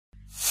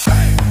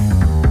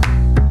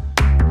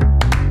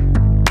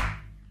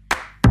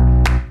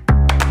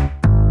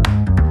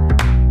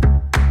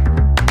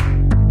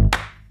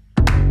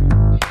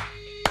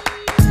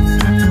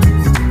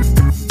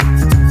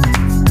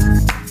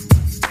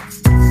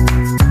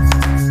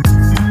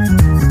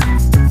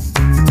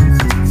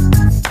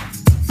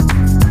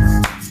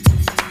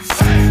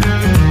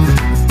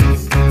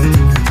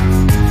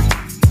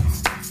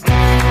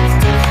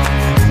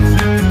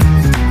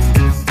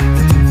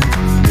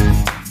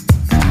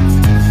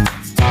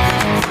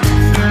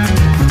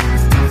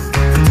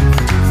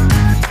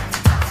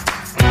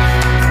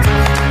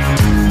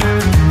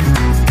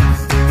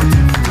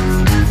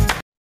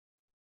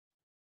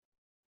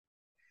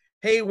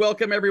Hey,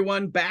 welcome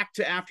everyone back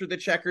to After the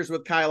Checkers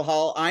with Kyle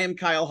Hall. I am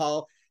Kyle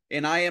Hall,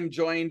 and I am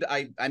joined.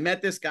 I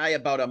met this guy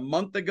about a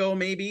month ago,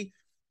 maybe,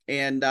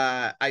 and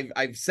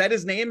I've said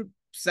his name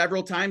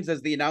several times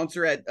as the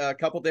announcer at a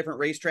couple different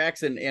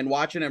racetracks and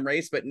watching him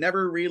race, but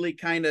never really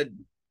kind of,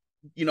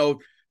 you know,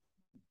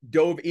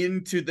 dove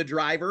into the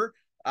driver.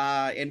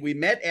 And we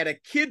met at a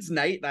kids'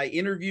 night. I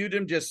interviewed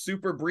him just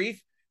super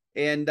brief,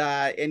 and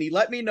he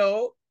let me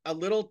know a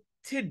little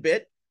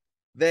tidbit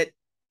that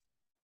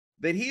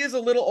he is a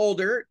little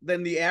older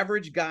than the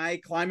average guy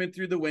climbing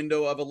through the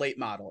window of a late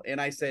model. And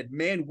I said,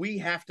 man, we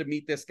have to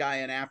meet this guy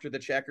in After the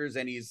Checkers.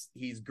 And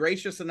he's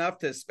gracious enough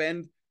to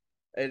spend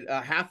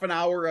a half an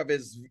hour of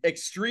his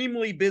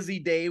extremely busy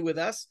day with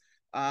us.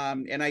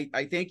 And I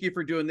thank you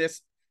for doing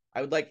this. I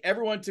would like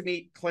everyone to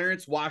meet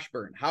Clarence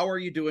Washburn. How are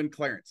you doing,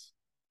 Clarence?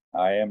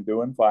 I am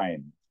doing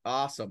fine.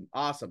 Awesome.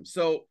 Awesome.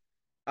 So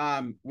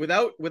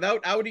without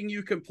outing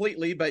you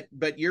completely, but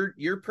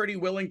you're pretty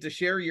willing to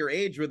share your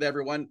age with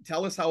everyone.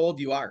 Tell us how old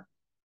you are.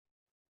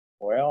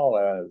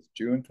 Well,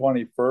 June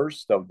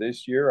 21st of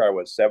this year, I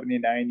was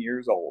 79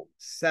 years old.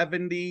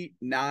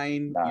 79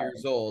 years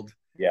Nine. old.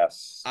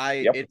 Yes. I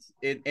Yep. it's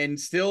it and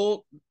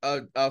still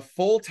a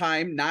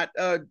full-time, not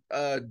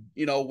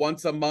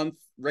once a month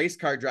race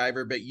car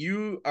driver, but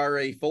you are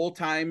a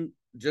full-time,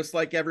 just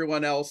like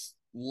everyone else,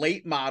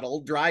 late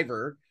model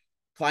driver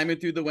climbing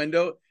through the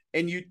window.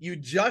 And you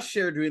just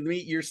shared with me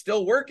you're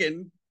still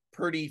working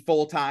pretty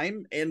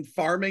full-time and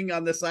farming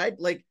on the side.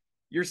 Like,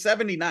 you're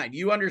 79.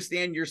 You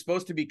understand you're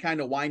supposed to be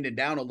kind of winding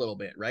down a little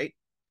bit, right?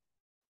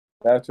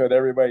 That's what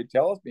everybody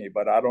tells me,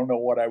 but I don't know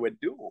what I would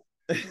do.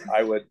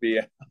 I would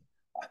be,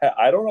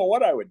 I don't know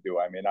what I would do.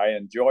 I mean, I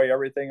enjoy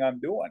everything I'm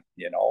doing,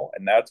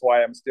 and that's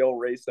why I'm still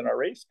racing a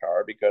race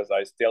car because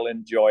I still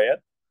enjoy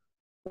it.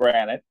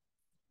 Granted,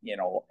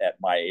 at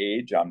my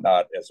age, I'm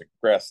not as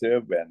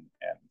aggressive and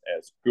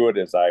as good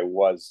as I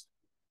was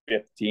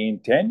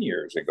 10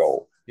 years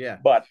ago, Yeah.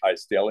 but I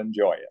still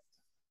enjoy it.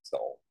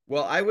 So,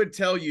 Well, I would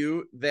tell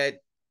you that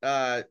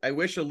I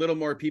wish a little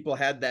more people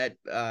had that.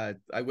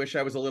 I wish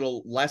I was a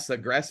little less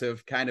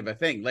aggressive, kind of a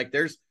thing. Like,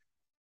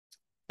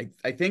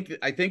 I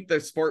think the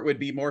sport would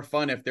be more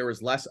fun if there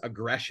was less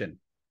aggression.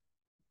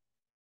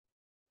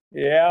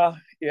 yeah,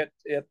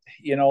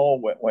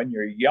 when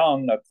you're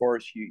young, of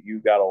course, you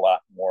got a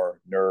lot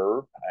more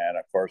nerve, and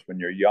of course, when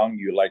you're young,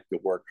 you like to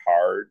work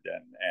hard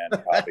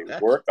and probably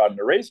work on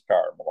the race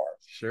car more.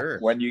 Sure.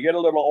 When you get a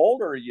little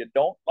older, you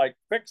don't like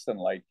fixing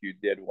like you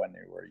did when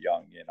you were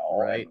young. And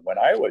Right. when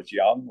I was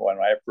young, when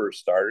I first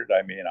started,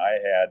 I mean, I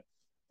had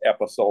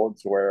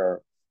episodes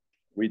where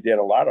we did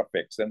a lot of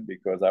fixing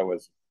because I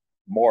was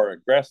more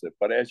aggressive.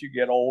 But as you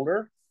get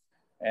older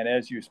and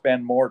as you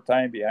spend more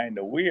time behind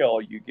the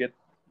wheel, you get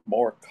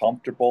more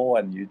comfortable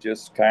and you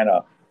just kind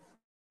of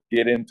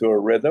get into a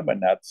rhythm, and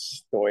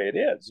that's the way it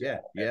is. Yeah.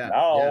 And Yeah.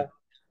 Yeah.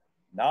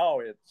 now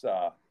it's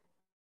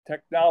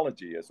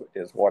technology is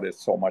what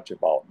it's so much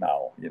about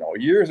now.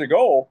 Years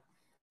ago,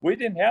 we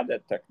didn't have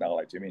that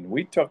technology. I mean,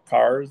 we took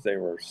cars; they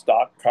were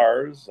stock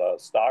cars,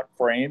 stock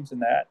frames,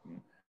 and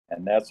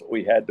that's what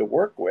we had to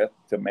work with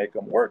to make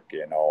them work.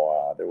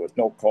 There was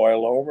no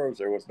coilovers,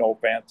 there was no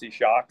fancy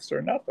shocks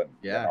or nothing.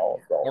 Yeah.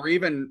 So Or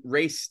even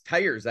race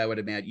tires, I would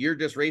imagine. You're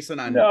just racing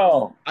on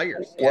no,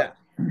 tires. Yeah.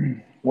 what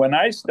when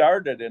I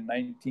started in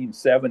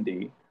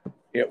 1970,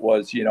 it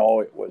was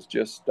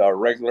just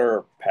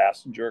regular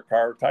passenger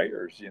car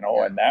tires,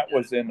 Yeah. and that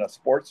was in a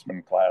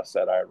sportsman class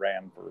that I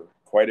ran for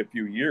quite a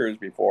few years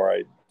before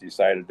I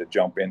decided to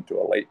jump into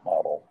a late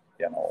model.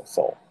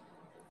 So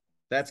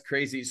That's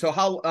crazy. So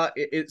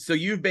so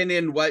you've been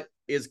in what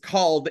is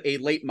called a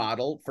late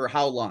model for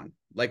how long?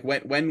 Like,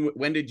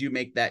 when did you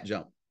make that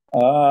jump?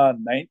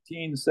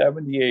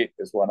 1978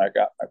 is when I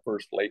got my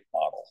first late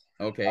model.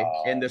 Okay.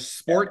 And the And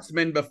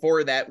sportsman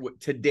before that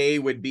today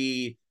would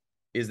be,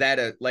 is that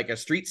a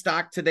street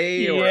stock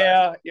today, or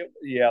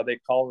yeah, they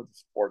call it a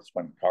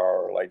sportsman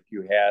car. Like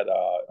you had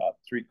a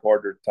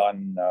 3/4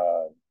 ton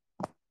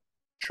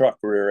truck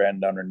rear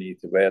end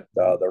underneath of it.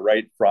 The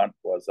right front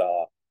was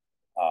a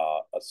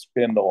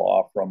spindle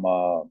off from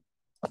a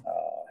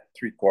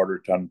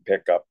 3/4 ton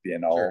pickup.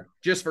 sure,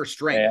 just for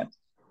strength? And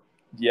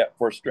yeah,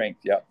 for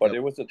strength, yeah. But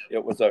Yep.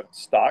 it was a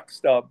stock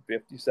stub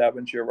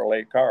 57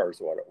 Chevrolet car is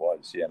what it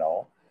was.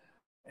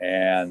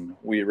 And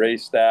we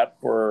raced that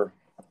for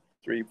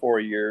 3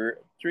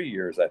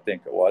 years, I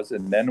think it was.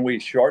 And then we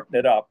shortened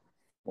it up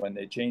when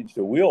they changed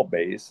the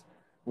wheelbase.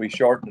 We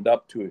shortened it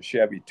up to a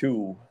Chevy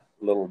 2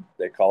 little,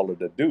 they called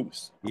it a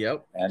Deuce.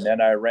 Yep. And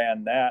then I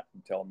ran that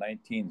until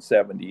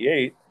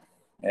 1978.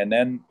 And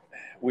then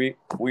we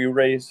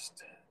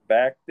raced,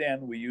 back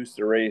then we used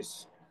to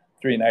race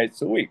 3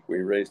 nights a week. We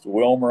raced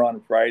Wilmer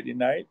on Friday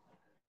night.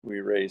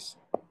 We raced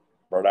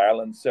Rhode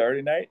Island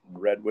Saturday night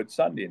and Redwood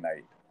Sunday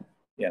night.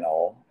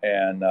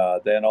 And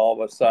then all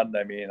of a sudden,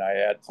 I mean, I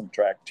had some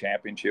track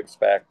championships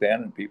back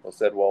then, and people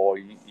said, well,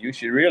 you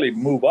should really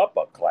move up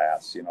a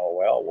class.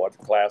 Well, what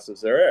classes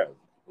there is?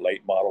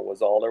 Late model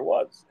was all there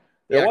was.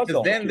 There Yeah, was because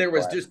only then two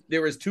classes.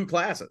 there was two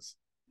classes.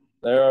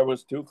 There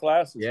was two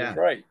classes, is Yeah.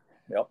 right.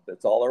 Yep,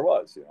 that's all there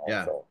was.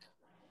 Yeah. So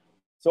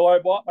So I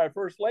bought my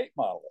first late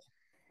model,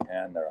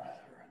 and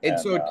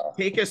So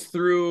take us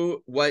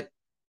through what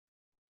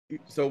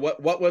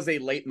was a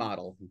late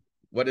model?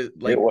 What is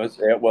like?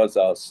 it was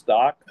a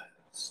stock.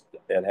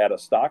 It had a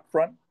stock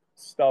front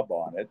stub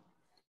on it,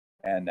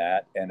 and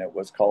it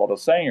was called a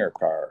Sanger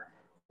car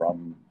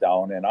from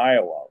down in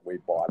Iowa. We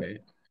bought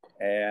it,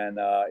 and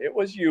it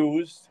was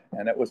used,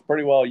 and it was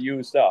pretty well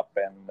used up.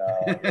 And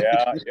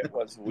yeah, it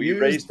was. We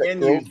Used raced at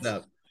and Grove. used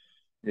up.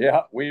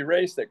 Yeah, we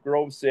raced at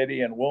Grove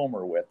City and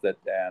Wilmer with it,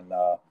 and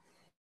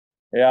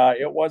yeah,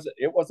 it was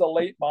a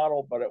late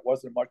model, but it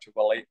wasn't much of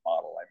a late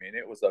model. I mean,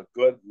 it was a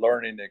good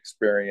learning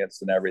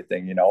experience and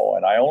everything, you know.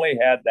 And I only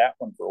had that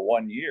one for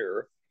 1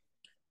 year,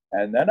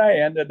 and then I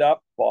ended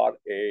up bought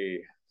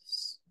a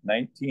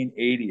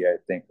 1980, I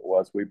think it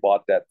was. We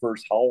bought that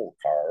first Howell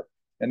car,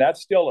 and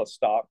that's still a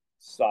stock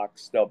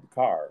stub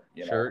car,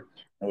 you know. Sure.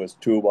 It was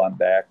tube on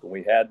back, and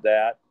we had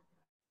that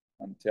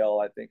until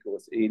I think it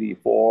was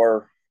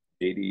 84,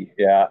 80.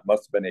 Yeah, it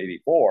must have been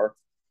 84.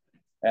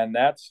 And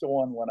that's the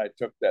one when I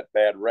took that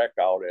bad wreck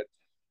out at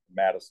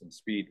Madison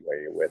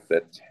Speedway with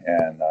it,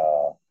 and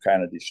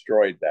kind of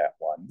destroyed that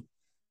one.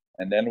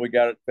 And then we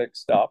got it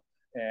fixed up,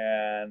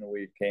 and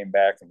we came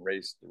back and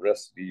raced the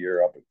rest of the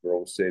year up at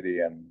Grove City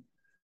and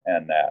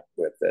that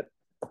with it.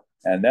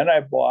 And then I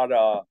bought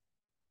I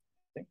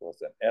think it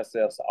was an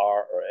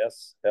SSR or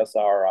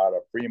SR out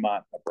of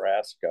Fremont,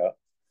 Nebraska,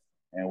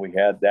 and we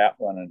had that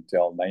one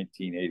until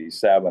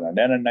 1987. And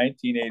then in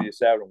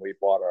 1987, we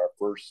bought our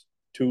first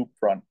tube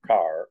front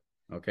car.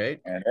 Okay.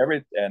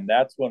 And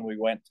that's when we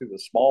went to the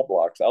small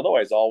blocks.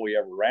 Otherwise, all we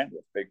ever ran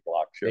was big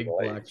block Chevrolets.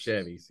 Big block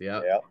Chevys.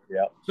 Yeah.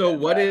 Yeah. So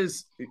what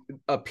is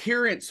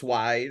appearance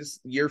wise,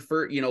 your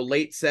first,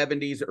 late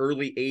 70s,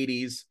 early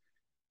 80s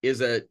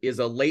is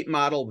a late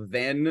model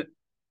then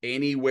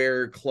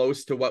anywhere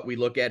close to what we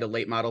look at a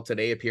late model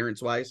today,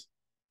 appearance wise?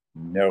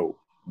 No,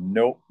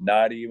 nope,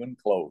 not even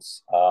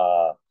close.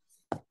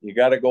 You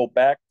got to go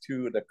back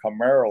to the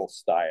Camaro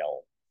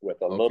style with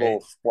a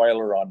little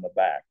spoiler on the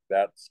back.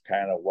 That's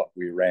kind of what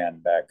we ran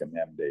back in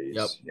them days.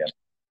 Yep. Yeah.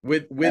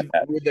 With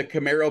the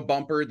Camaro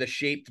bumper, the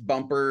shaped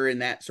bumper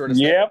and that sort of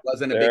stuff. Yep, it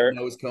wasn't a big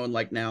nose cone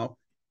like now.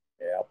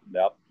 Yep.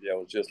 It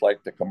was just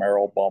like the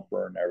Camaro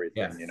bumper and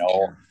everything, you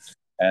know.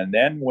 And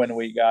then when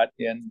we got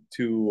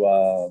into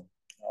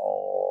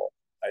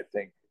I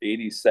think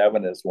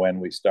 87 is when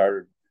we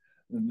started.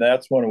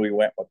 That's when we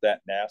went with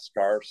that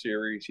NASCAR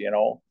series, you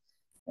know.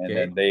 And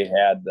then they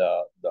had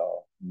the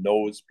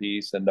nose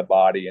piece and the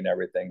body and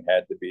everything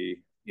had to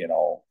be, you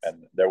know,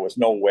 and there was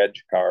no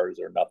wedge cars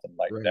or nothing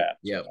like that.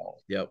 Yep. You know?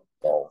 Yep.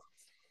 So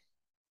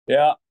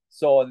yeah.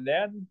 So and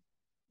then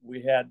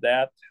we had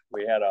a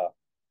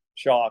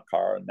Shaw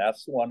car, and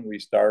that's the one we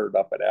started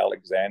up at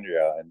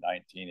Alexandria in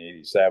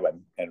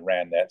 1987 and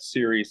ran that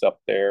series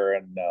up there.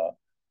 And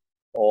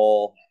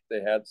they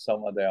had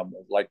some of them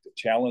like the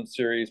Challenge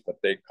Series, but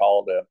they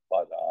called it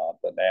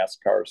the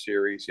NASCAR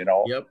Series, you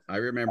know. Yep, I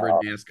remember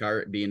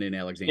NASCAR being in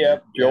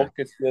Alexandria. Yep, Joe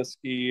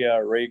Kosliski,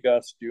 Ray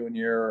Gus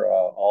Jr.,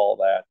 all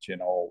that, you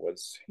know,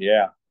 was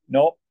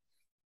nope.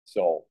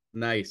 So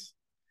nice.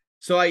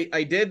 So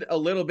I did a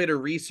little bit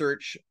of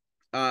research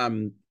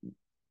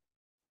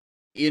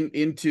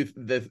into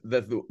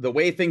the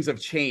way things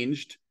have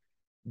changed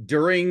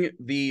during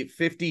the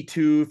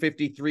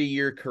 53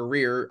 year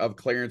career of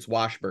Clarence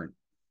Washburn.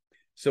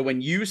 So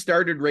when you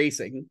started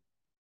racing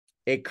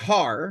a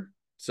car,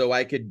 so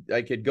I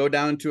could go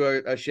down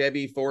to a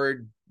Chevy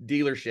Ford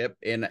dealership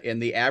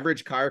and the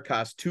average car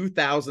cost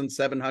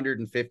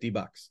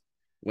 $2,750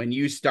 when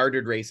you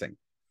started racing.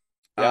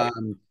 Yep.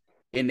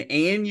 An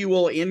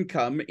annual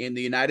income in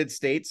the United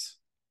States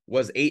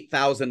was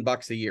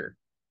 $8,000 a year.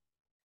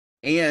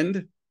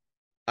 And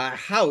a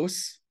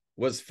house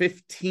was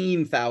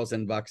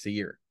 $15,000 a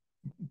year.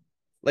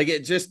 Like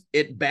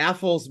it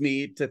baffles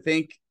me to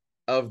think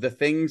of the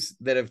things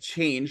that have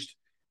changed.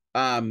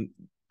 My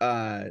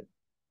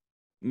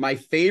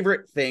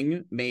favorite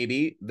thing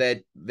maybe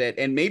that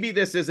and maybe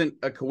this isn't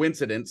a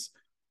coincidence,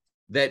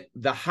 that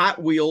the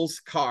Hot Wheels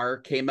car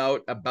came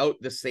out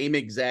about the same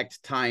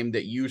exact time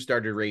that you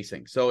started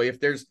racing. So if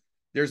there's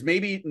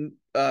maybe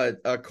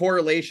a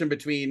correlation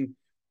between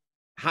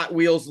Hot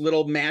Wheels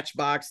little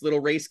matchbox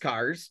little race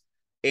cars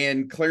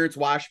and Clarence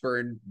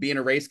Washburn being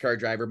a race car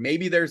driver,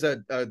 maybe there's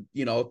a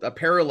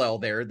parallel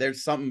there.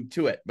 There's something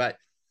to it. But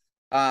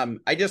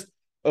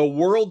a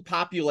world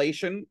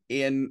population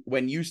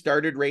when you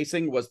started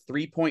racing was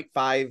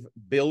 3.5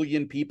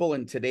 billion people,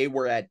 and today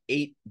we're at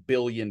 8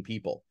 billion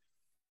people.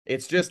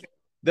 It's just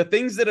the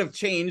things that have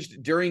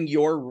changed during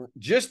your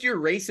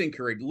racing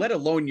career, let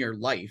alone your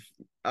life.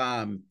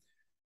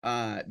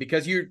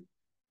 Because you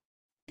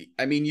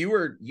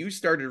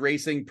started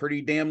racing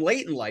pretty damn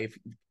late in life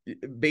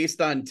based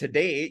on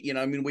today.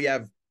 We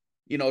have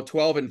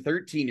 12 and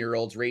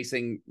 13-year-olds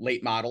racing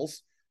late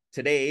models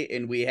today,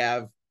 and we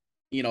have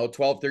 12,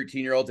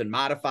 13-year-olds and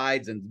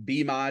modifieds and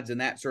B mods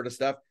and that sort of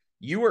stuff.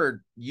 You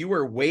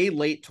were way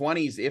late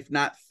 20s, if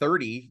not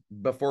 30,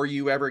 before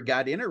you ever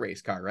got in a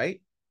race car,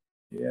 right?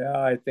 Yeah,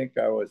 I think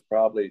I was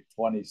probably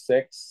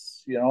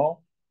 26, you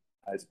know.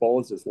 I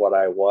suppose is what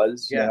I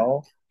was, you Yeah.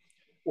 know.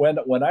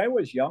 When I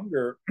was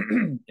younger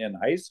in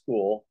high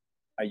school,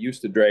 I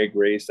used to drag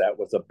race. That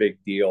was a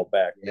big deal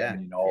back then,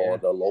 Yeah. you know, Yeah.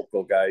 the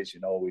local guys, you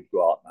know, we'd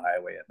go out on the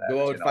highway and Go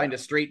that, out you and know. find a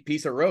straight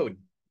piece of road.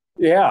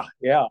 Yeah,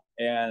 yeah.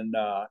 And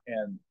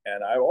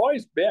I've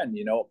always been,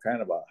 you know,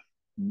 kind of a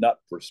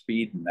nut for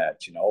speed and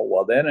that, you know.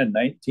 Well, then in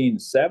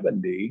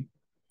 1970,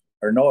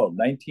 or no,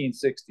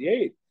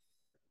 1968,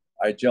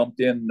 I jumped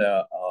in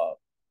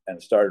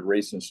and started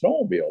racing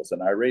snowmobiles.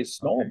 And I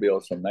raced Okay.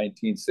 snowmobiles from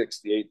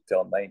 1968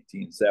 till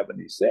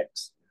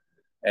 1976.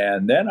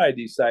 And then I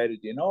decided,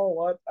 you know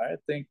what? I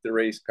think the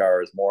race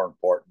car is more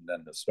important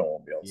than the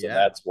snowmobiles. And Yeah,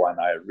 that's when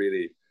I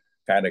really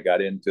kind of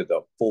got into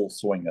the full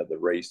swing of the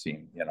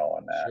racing, you know,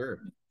 and that. sure.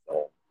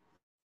 So,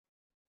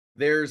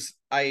 There's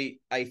I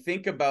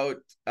think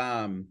about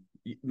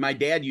my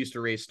dad used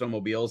to race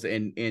snowmobiles,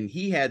 and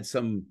he had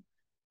some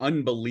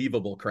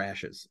unbelievable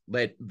crashes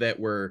that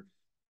were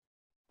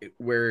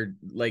where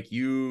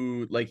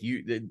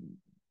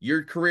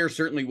your career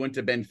certainly wouldn't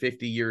have been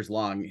 50 years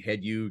long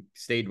had you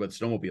stayed with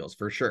snowmobiles,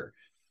 for sure.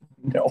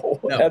 no,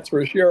 No. that's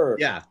for sure.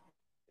 Yeah.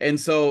 And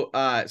so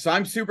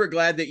I'm super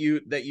glad that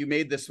you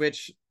made the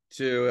switch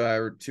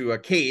to a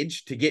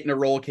cage, to get in a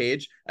roll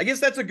cage. I guess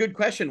that's a good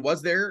question.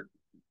 Was there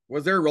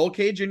a roll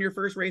cage in your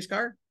first race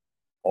car?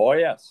 Oh,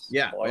 yes.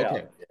 Yeah. Oh, yeah.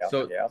 Okay. Yeah.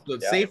 So Yeah. so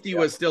Yeah. safety Yeah.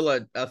 was still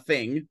a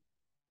thing.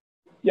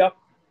 Yep.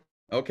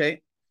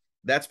 Okay.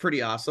 That's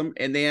pretty awesome.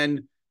 And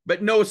then,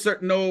 but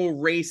no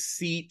race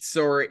seats,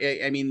 or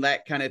I mean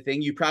that kind of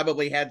thing. You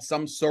probably had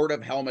some sort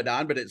of helmet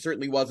on, but it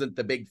certainly wasn't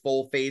the big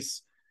full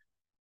face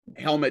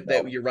helmet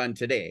that No, you run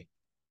today.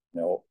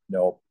 no,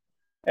 no.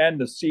 And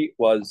the seat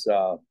was,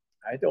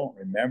 I don't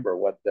remember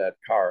what that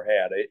car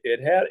had. It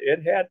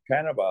had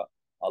kind of a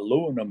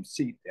aluminum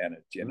seat in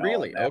it, you know, and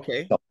Really? that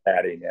Okay. some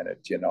padding in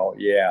it, you know.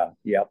 Yeah.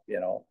 Yep. You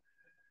know,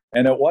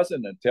 and it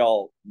wasn't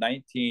until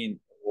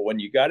when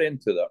you got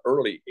into the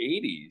early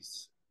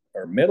 80s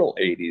or middle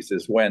 80s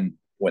is when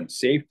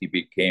safety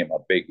became a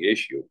big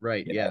issue.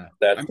 Right. You know, Yeah.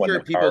 that's I'm when sure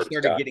the people cars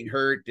started got. getting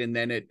hurt, and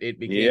then it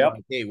became Yep.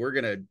 like, hey,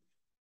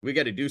 we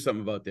got to do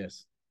something about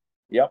this.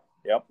 Yep.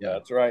 Yep. Yeah.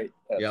 That's right.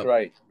 That's Yep.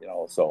 right. You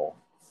know, so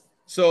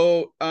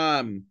So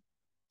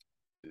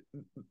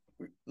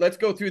let's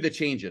go through the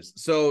changes.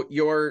 So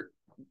you're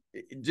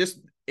just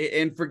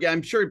and forget,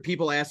 I'm sure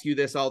people ask you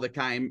this all the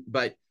time,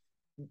 but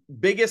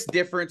biggest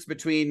difference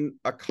between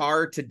a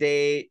car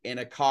today and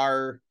a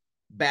car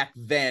back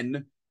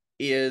then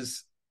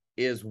is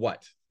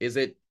what? Is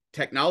it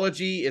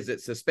technology? Is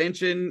it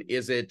suspension?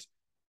 Is it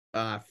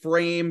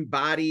frame,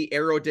 body,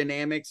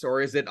 aerodynamics,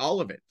 or is it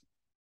all of it?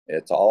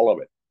 it's all of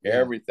it, Yeah.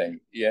 everything,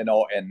 you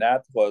know, and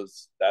that's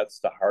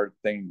the hard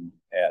thing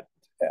at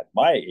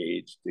my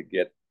age to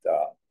get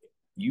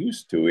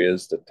used to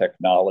is the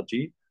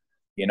technology.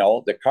 You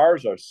know, the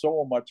cars are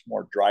so much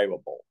more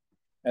drivable,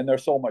 and they're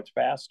so much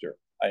faster.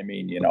 I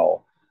mean, you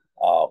know,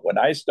 when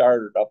I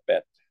started up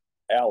at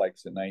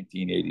Alex in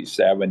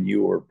 1987,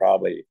 you were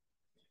probably,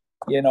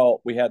 you know,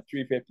 we had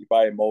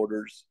 355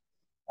 motors.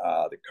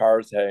 The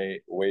cars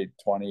weighed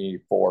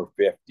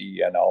 2450,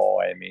 you know.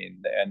 I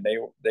mean, and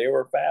they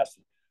were fast,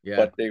 Yeah.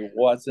 but they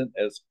wasn't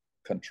as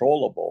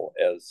controllable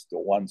as the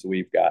ones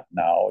we've got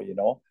now, you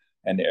know.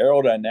 And the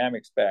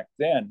aerodynamics back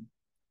then,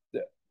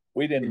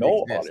 we didn't Didn't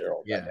know about exist.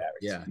 Yeah.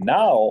 aerodynamics. Yeah.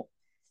 Now,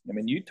 I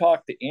mean, you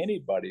talk to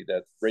anybody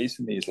that's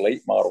racing these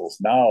late models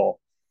now,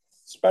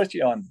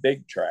 especially on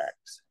big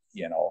tracks,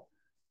 you know,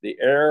 the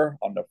air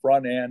on the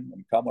front end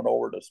and coming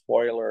over the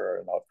spoiler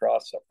and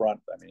across the front,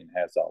 I mean,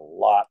 has a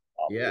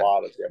Yeah.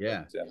 lot of Yeah.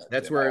 difference in it,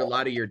 That's you where a know.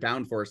 lot of your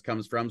downforce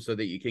comes from, so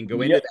that you can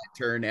go into Yep, that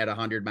turn at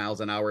 100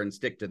 miles an hour and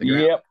stick to the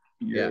ground. yep,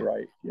 you're Yeah.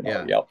 right. You know,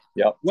 Yeah. yep,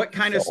 yep. What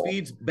kind of So,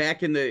 speeds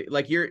back in the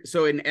like you're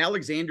so in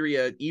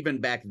Alexandria, even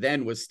back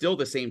then, was still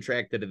the same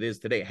track that it is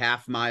today,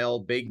 half mile,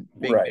 big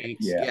right,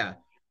 banks. yeah. Yeah.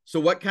 So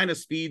what kind of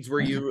speeds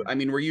were you? I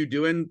mean, were you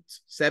doing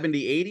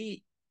 70,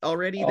 80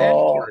 already then?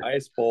 Oh, Or I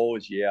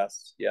suppose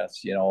yes,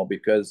 yes. You know,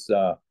 because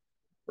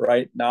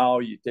right now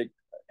you take,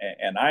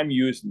 and I'm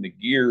using the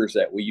gears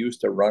that we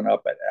used to run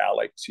up at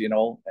Alex, you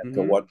know, and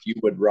to Mhm. what you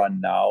would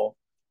run now,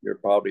 you're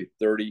probably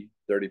 30,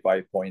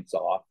 35 points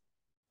off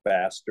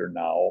faster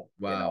now,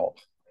 you Wow. know.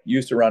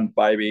 Used to run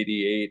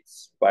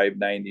 588s,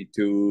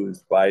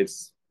 592s,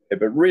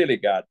 if it really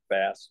got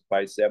fast,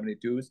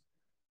 572s.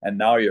 And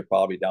now you're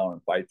probably down in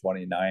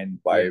 529,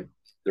 Yeah.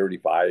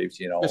 535s,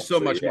 you know. Just so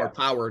So much more yeah.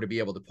 power to be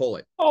able to pull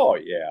it. Oh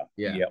yeah.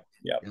 Yeah. Yep.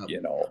 Yep. Yep.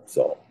 You know.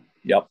 So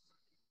yep.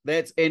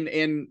 That's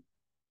and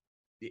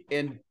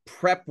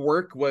prep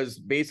work was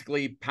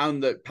basically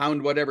pound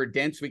whatever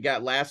dents we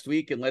got last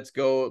week, and let's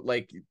go,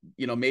 like,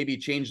 maybe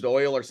change the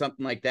oil or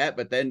something like that,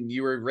 but then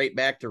you were right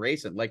back to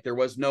racing. Like, there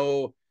was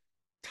no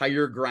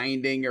tire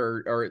grinding,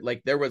 or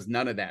like, there was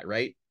none of that,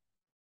 right?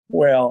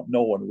 Well,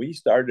 no, when we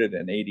started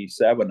in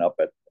 '87 up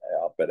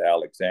at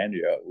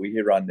Alexandria, we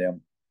had run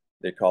them.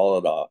 They call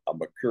it a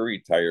Mercury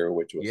tire,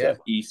 which was Yeah.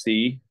 a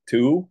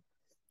EC2.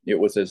 It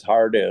was as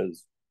hard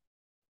as,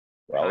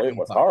 well, it Hockey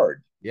was puck.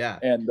 hard. Yeah.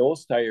 And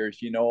those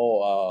tires, you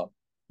know,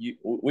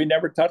 we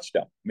never touched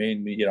them. I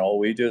mean,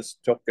 we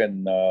just took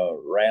and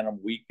ran them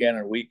week in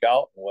and week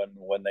out.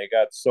 When they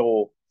got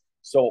so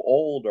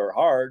old or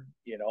hard,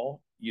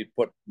 you'd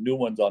put new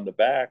ones on the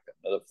back.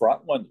 The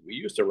front ones, we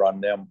used to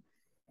run them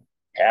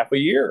half a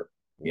year.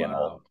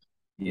 Wow.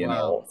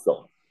 Wow.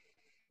 So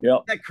yeah.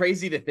 Isn't that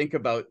crazy to think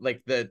about?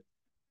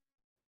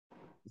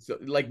 So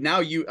like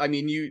now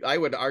I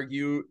would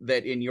argue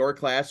that in your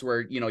class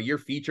where, your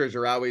features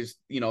are always,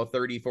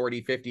 30,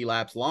 40, 50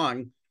 laps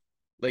long,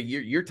 like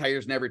your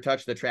tires never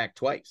touch the track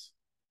twice.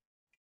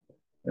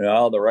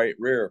 The right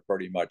rear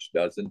pretty much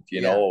doesn't,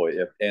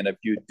 if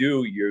you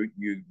do,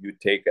 you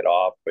take it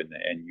off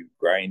and you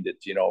grind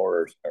it,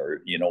 or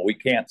we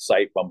can't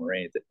sipe them or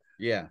anything.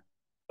 Yeah.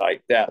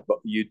 Like that, but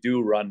you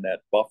do run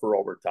that buffer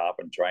over top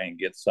and try and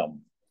get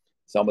some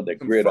of the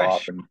grit fresh,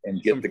 off and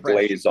get the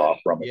glaze off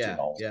from it.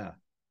 Yeah.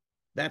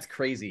 That's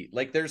crazy.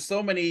 Like there's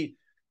so many,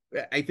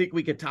 I think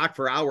we could talk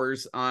for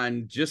hours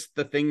on just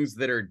the things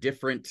that are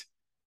different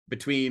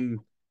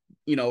between,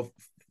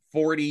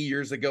 40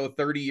 years ago,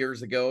 30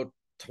 years ago,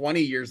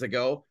 20 years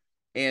ago,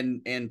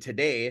 and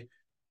today.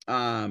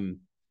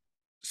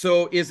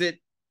 So do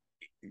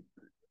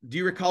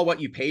you recall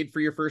what you paid for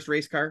your first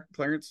race car,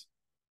 Clarence?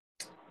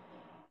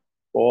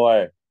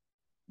 Boy,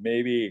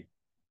 maybe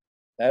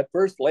that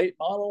first late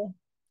model,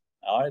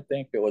 I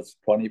think it was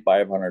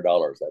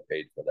 $2,500 I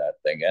paid for that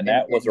thing. And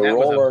that was a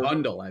roller. Was a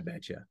bundle, I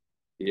bet you.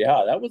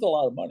 Yeah, that was a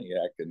lot of money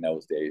back in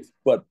those days.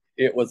 But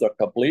it was a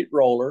complete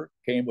roller,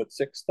 came with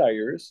 6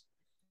 tires.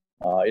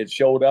 It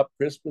showed up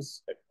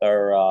Christmas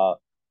or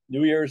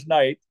New Year's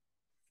night.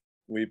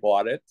 We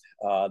bought it.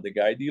 The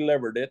guy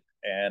delivered it,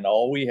 and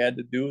all we had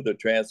to do, the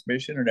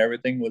transmission and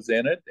everything was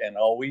in it, and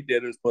all we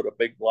did is put a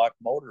big block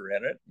motor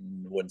in it.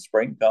 And when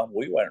spring come,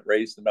 we went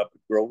racing up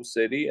at Grove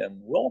City and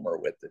Wilmer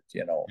with it.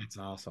 That's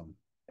awesome.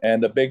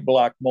 And the big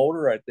block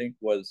motor, I think,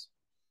 was,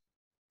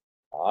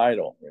 I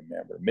don't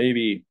remember,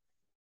 maybe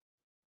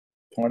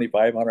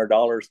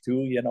 $2,500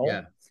 too.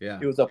 Yeah.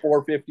 It was a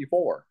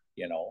 454.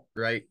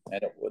 Right.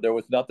 And there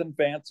was nothing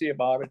fancy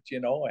about it.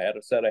 I had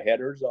a set of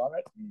headers on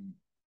it, and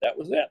that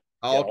was it.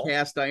 All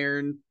cast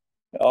iron.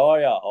 Oh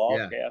yeah,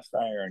 cast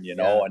iron.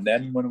 And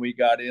then when we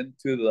got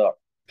into the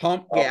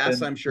pump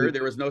gas, I'm sure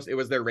it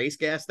was their race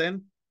gas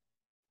then.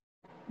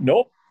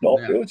 Nope.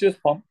 Yeah. It was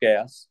just pump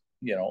gas.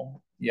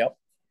 Yep.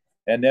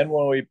 And then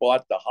when we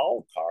bought the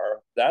Howell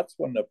car, that's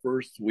when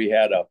we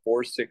had a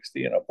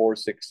 460 and a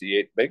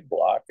 468 big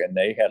block, and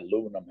they had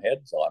aluminum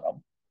heads on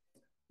them.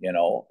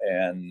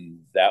 And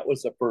that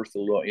was the first,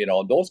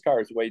 those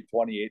cars weighed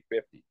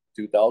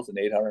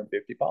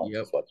 2,850 pounds.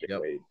 Yep, is what they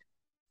weighed,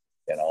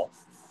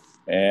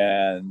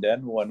 And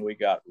then when we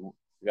got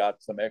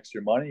some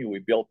extra money, we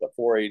built a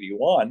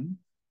 481,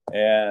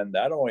 and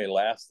that only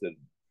lasted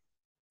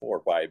 4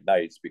 or 5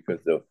 nights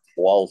because the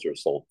walls are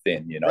so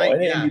thin, Right,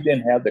 and then you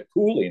didn't have the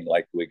cooling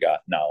like we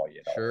got now,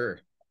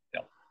 Sure.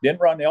 Didn't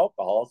run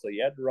alcohol, so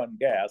you had to run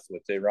gas,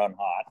 which they run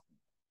hot,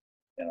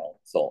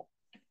 so.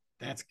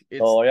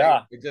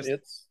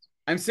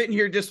 I'm sitting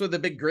here just with a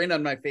big grin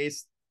on my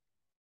face,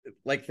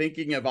 like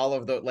thinking of all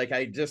of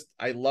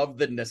I love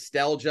the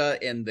nostalgia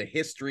and the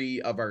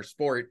history of our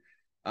sport.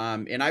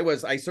 And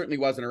I certainly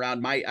wasn't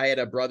around. I had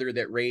a brother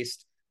that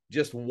raced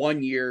just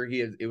 1 year. He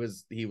had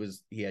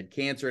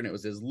cancer, and it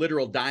was his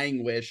literal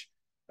dying wish.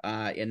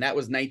 And that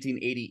was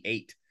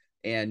 1988.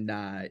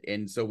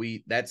 And so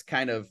that's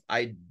kind of,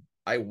 I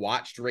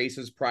watched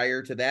races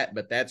prior to that,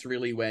 but that's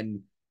really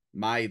when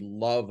my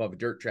love of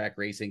dirt track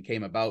racing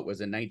came about, was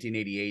in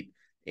 1988,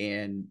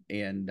 and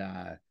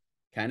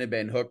kind of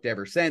been hooked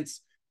ever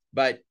since.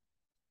 But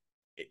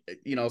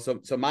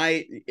so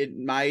my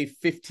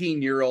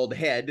 15-year-old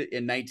head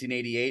in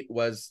 1988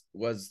 was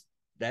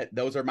that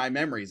those are my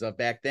memories of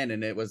back then.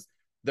 And it was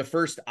the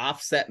first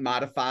offset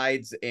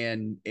modifieds,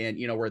 and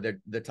where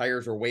the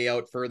tires were way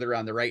out further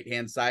on the right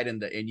hand side,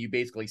 and you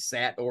basically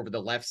sat over the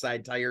left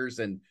side tires,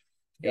 and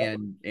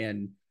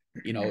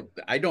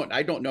I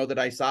don't know that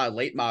I saw a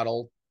late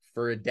model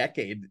for a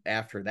decade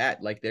after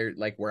that. Like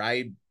where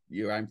I'm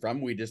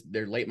from,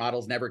 their late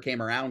models never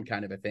came around,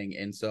 kind of a thing.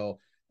 And so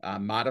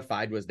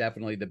modified was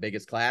definitely the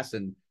biggest class.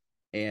 And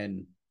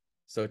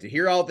so to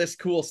hear all this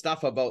cool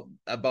stuff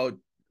about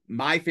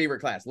my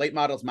favorite class, late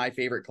model's my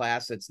favorite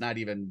class. It's not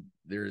even,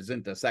 there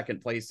isn't a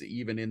second place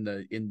even in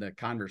the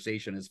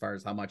conversation as far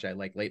as how much I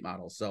like late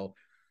models. So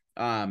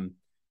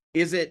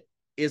is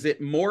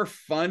it more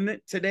fun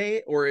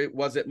today, or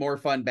was it more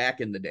fun back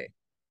in the day?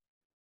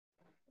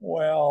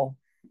 Well,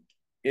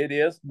 it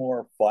is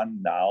more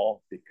fun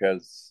now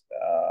because,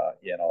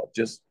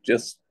 just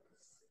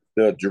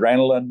the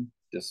adrenaline,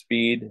 the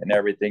speed and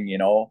everything,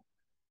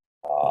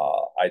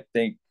 I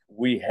think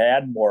we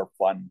had more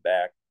fun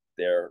back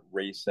there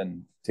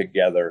racing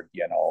together,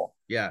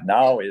 Yeah.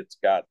 Now it's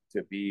got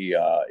to be,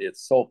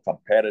 it's so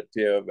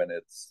competitive, and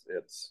it's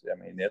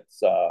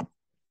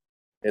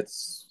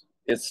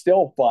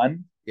still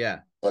fun. Yeah.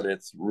 But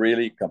it's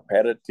really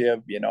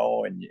competitive,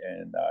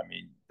 and I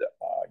mean,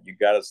 you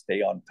got to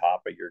stay on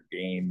top of your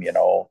game,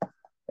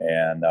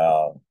 and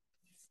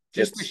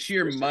just the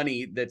sheer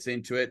money that's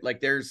into it. Like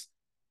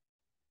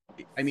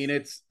I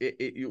mean,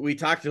 we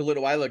talked a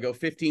little while ago,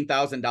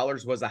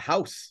 $15,000 was a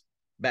house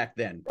back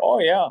then. Oh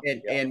yeah.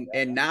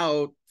 And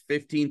now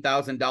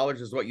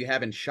 $15,000 is what you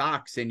have in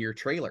shocks in your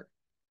trailer.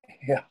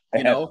 Yeah.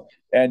 You know?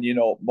 And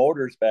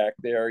motors back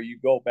there, you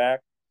go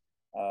back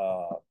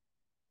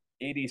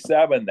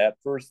 87, that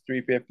first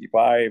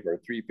 355 or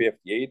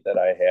 358 that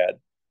I had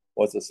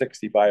was a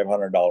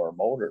 $6,500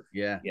 motor.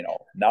 Yeah.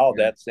 Now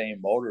that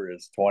same motor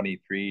is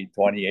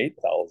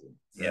 28,000.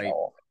 Right.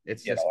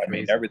 It's just I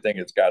mean, everything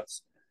has got,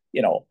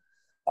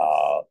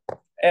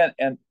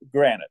 and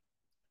granted,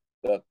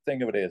 the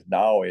thing of it is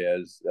now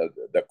is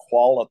the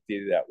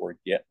quality that we're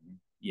getting,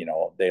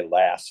 they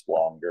last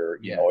longer,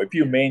 if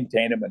you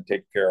maintain them and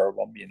take care of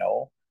them,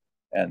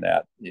 and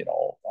that,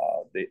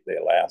 they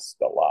last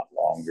a lot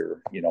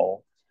longer,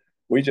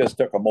 We just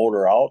took a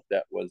motor out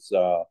that was,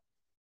 it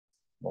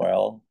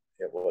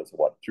was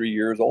what, 3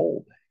 years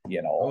old,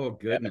 Oh,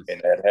 goodness.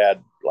 And it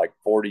had like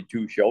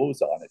 42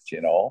 shows on it,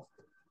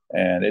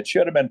 and it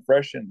should have been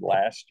freshened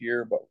last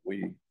year, but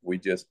we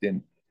just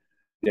didn't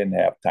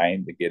have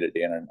time to get it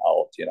in and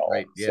out,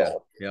 Right. Yeah.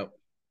 So, yep.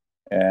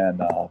 And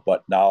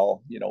but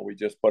now, we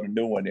just put a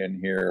new one in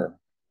here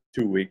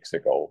 2 weeks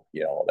ago,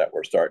 that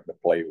we're starting to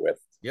play with.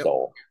 Yep.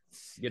 So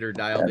get her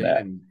dialed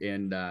in.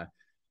 And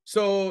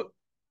so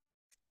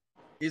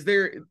is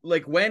there,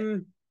 like,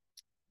 when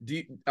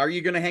are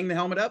you going to hang the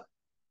helmet up?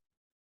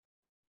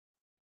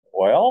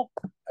 Well,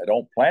 I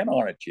don't plan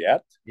on it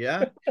yet.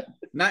 Yeah.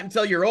 Not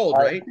until you're old,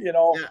 right?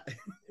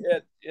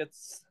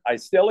 It's I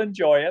still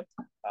enjoy it.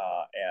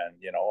 And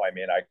I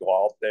mean, I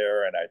go out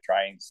there and I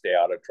try and stay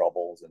out of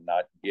troubles and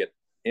not get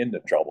into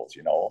troubles,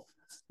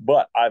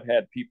 But I've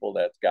had people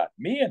that's got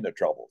me into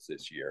troubles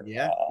this year.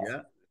 Yeah.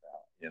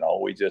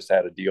 We just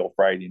had a deal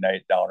Friday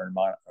night down in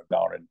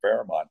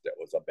Fairmont that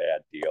was a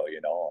bad deal,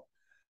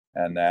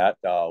 and that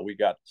we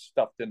got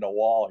stuffed in the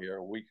wall here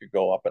a week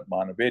ago up at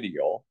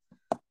Montevideo,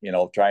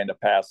 trying to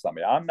pass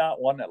somebody. I'm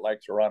not one that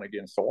likes to run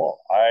against the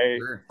wall.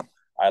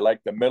 I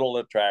like the middle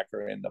of the track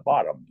or in the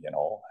bottom,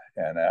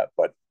 and that.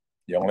 But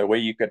the only way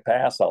you could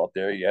pass out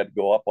there, you had to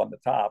go up on the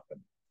top, and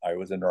I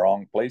was in the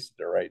wrong place at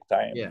the right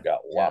time and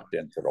got whopped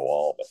into the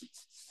wall.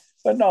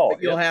 But no,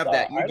 but you'll have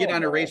that. You get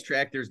on a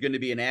racetrack, there's going to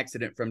be an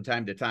accident from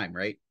time to time,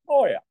 right?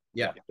 Oh yeah,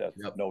 yeah. That's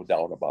no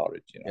doubt about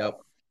it. Yep.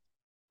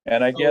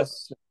 And I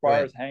guess as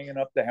far as hanging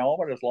up the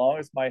helmet, as long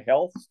as my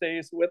health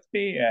stays with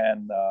me,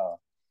 and I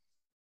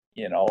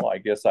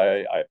guess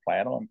I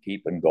plan on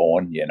keeping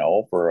going.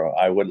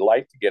 I would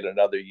like to get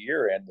another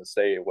year in to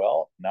say,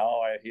 well,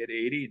 now I hit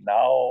 80.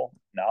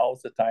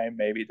 Now's the time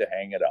maybe to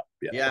hang it up.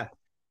 Yeah.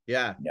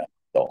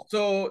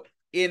 So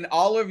in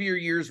all of your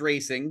years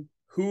racing,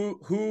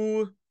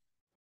 who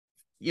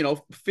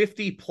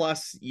 50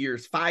 plus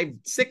years,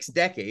 5-6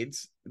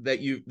 decades that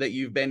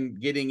you've been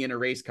getting in a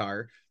race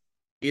car,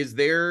 is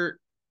there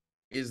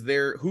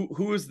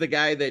who is the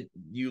guy that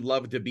you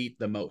love to beat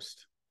the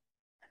most?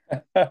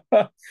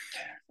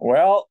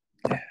 Well,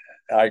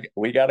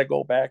 we got to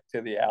go back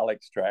to the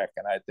Alex track,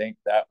 and I think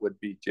that would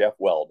be Jeff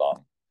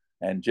Weldon.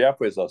 And Jeff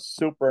is a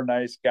super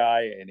nice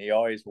guy, and he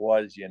always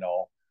was,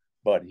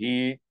 but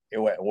he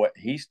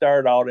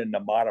started out in the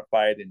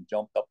modified and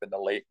jumped up in the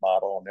late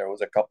model, and there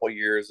was a couple of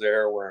years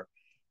there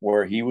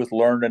where he was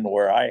learning,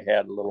 where I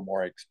had a little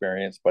more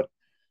experience. But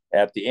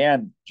at the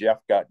end, Jeff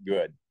got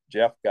good.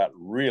 Jeff got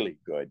really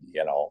good,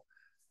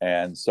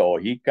 and so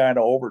he kind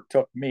of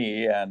overtook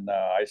me, and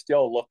I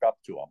still look up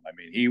to him. I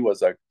mean, he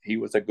was a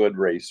good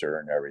racer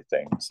and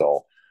everything.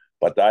 So,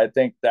 but I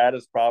think that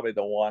is probably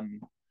the one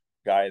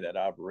guy that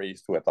I've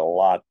raced with a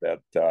lot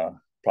that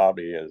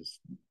probably is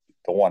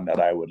the one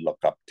that I would look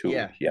up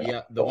to.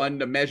 The one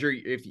to measure.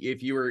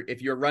 If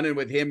you're running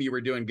with him, you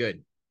were doing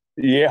good.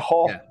 Yeah,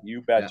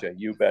 you betcha.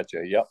 You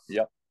betcha. Yep.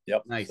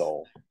 Nice.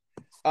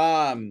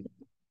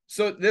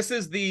 So this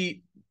is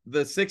the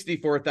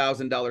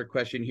 $64,000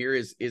 question here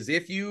is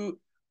if you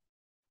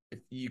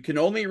can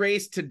only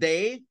race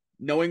today,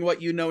 knowing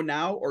what you know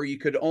now, or you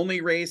could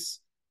only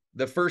race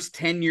the first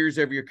 10 years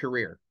of your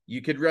career.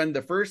 You could run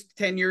the first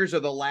 10 years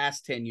or the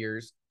last 10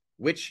 years.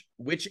 Which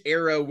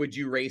era would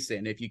you race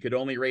in if you could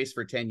only race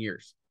for 10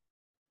 years?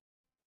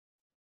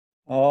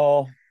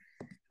 Oh,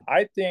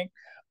 I think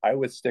I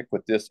would stick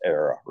with this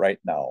era right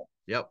now.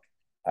 Yep.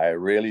 I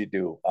really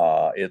do.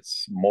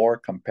 It's more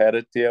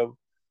competitive.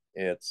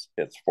 It's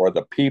for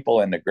the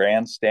people in the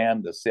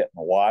grandstand to sit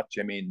and watch.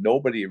 I mean,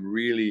 nobody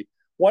really,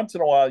 once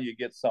in a while you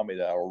get somebody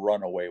that will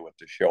run away with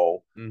the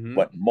show,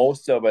 but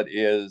most of it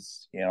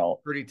is,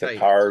 pretty tight. The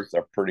cars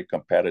are pretty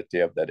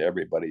competitive that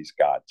everybody's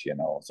got,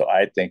 So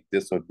I think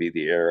this would be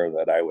the era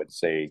that I would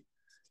say,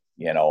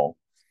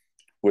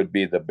 would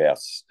be the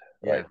best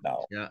right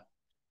now. Yeah.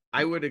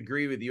 I would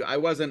agree with you. I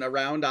wasn't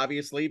around,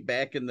 obviously,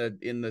 back in the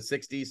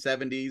 60s,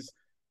 70s,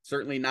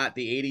 certainly not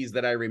the 80s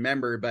that I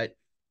remember, but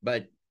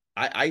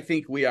I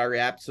think we are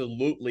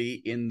absolutely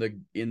in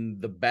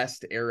the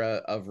best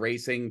era of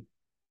racing,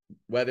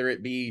 whether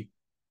it be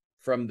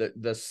from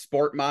the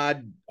sport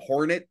mod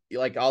Hornet,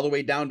 like all the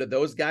way down to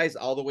those guys,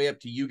 all the way up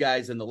to you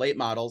guys in the late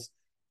models.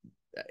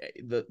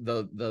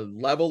 The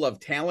level of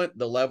talent,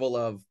 the level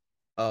of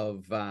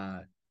of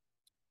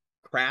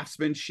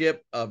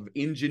craftsmanship, of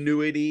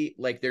ingenuity.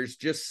 Like there's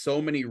just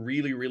so many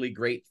really, really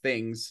great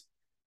things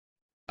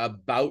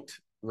about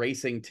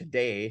racing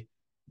today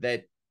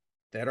that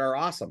are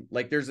awesome.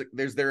 Like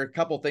there are a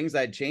couple things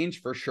I'd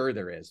change for sure,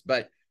 there is,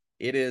 but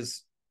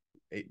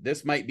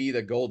this might be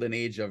the golden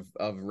age of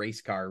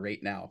race car right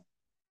now.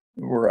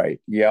 Right.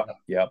 Yep.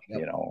 Yep.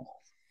 Yep.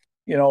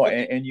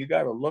 And you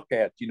got to look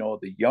at,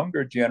 the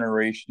younger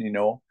generation,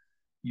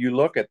 you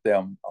look at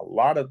them, a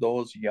lot of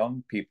those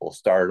young people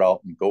started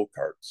out in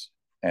go-karts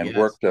and Yes.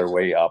 worked their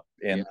way up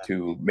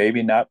into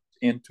maybe not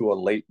into a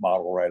late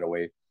model right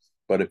away.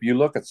 But if you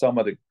look at some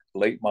of the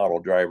late model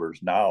drivers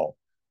now,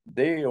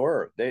 they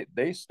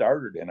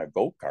started in a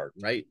go-kart,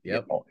 right?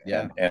 Yep.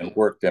 and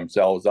worked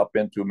themselves up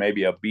into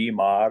maybe a B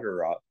mod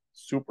or a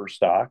super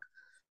stock,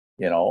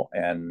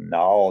 and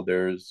now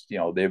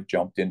they've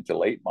jumped into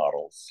late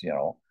models,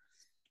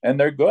 and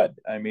they're good.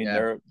 I mean,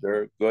 they're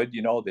good.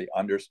 They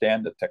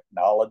understand the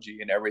technology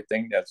and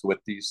everything that's with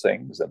these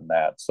things and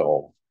that.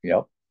 So,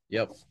 yep.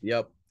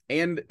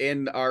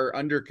 And are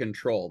under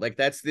control. Like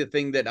that's the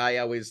thing that I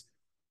always,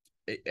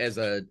 as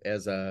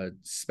a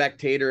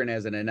spectator and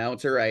as an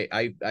announcer,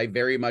 I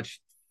very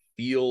much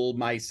feel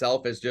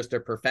myself as just a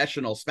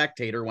professional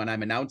spectator when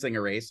I'm announcing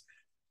a race.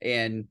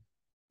 And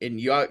when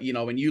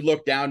you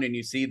look down and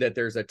you see that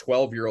there's a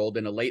 12-year-old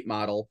in a late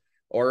model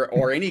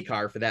or any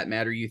car for that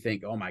matter, you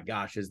think, oh my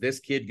gosh, is this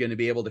kid going to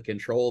be able to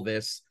control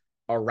this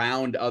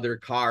around other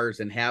cars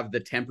and have the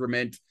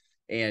temperament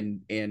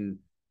and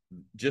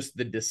just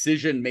the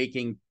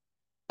decision-making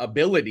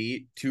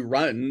ability to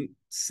run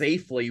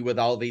safely with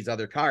all these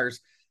other cars?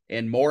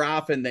 And more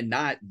often than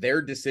not,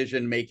 their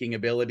decision-making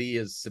ability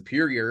is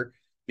superior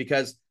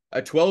because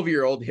a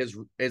 12-year-old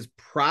has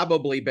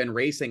probably been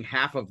racing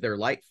half of their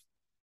life.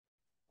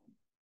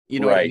 You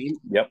know what I mean?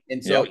 Yep.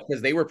 And so,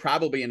 because they were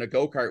probably in a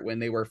go-kart when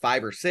they were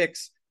 5 or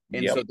 6.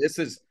 And so this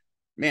is,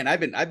 man,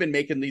 I've been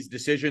making these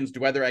decisions to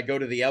whether I go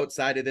to the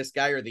outside of this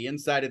guy or the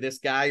inside of this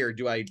guy, or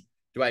do I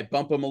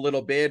bump him a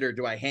little bit, or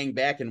do I hang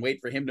back and wait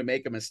for him to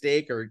make a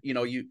mistake? Or,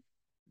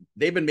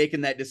 they've been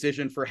making that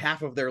decision for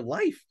half of their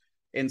life.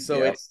 And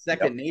so it's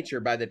second nature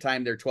by the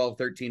time they're 12,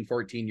 13,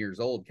 14 years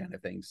old kind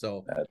of thing.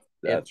 So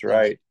that's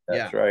right.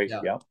 That's right.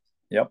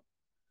 Yep.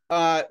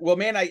 Well,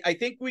 man, I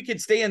think we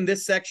could stay in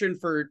this section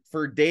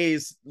for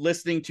days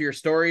listening to your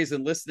stories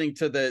and listening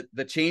to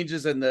the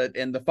changes and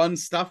the fun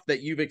stuff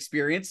that you've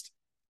experienced.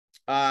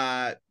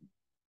 But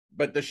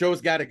the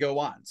show's got to go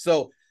on.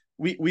 So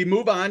we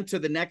move on to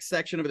the next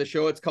section of the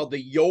show. It's called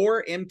the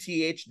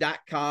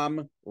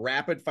yourmth.com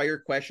rapid fire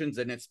questions,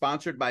 and it's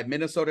sponsored by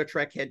Minnesota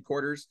Trek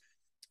headquarters.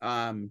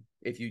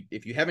 If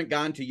you haven't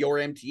gone to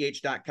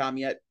yourmth.com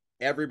yet,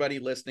 everybody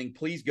listening,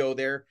 please go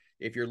there.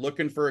 If you're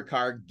looking for a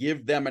car,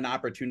 give them an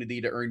opportunity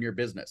to earn your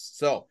business.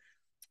 So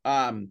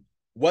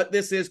what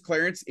this is,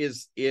 Clarence,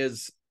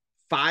 is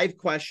 5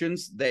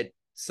 questions that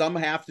some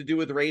have to do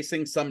with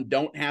racing, some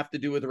don't have to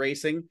do with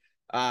racing,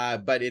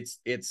 but it's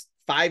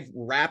 5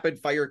 rapid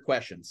fire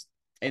questions.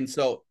 And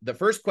so the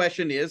first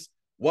question is,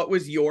 what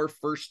was your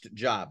first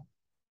job?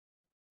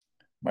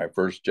 My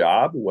first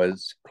job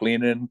was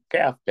cleaning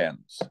calf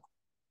pens.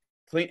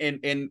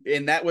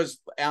 And that was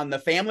on the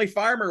family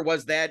farm, or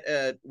was that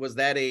a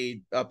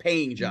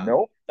paying job?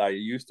 Nope. I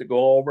used to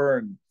go over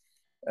and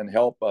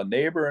help a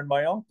neighbor and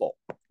my uncle.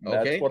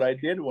 That's what I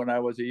did when I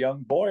was a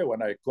young boy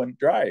when I couldn't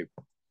drive.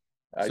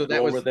 I'd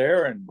go over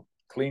there and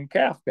clean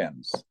calf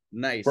pens.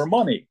 Nice. For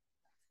money.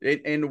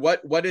 And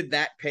what did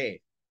that pay?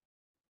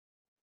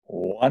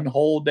 One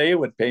whole day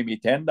would pay me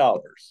 $10.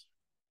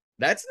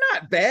 That's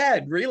not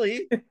bad,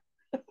 really.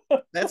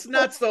 That's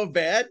not so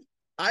bad.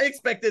 I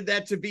expected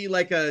that to be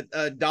like a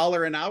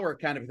 $1 an hour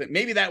kind of thing.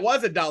 Maybe that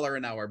was $1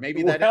 an hour.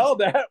 Maybe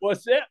that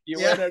was it. You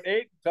went at 8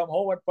 and come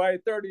home at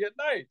 5:30 at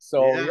night.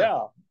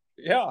 So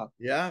yeah.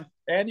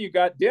 And you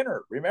got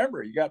dinner.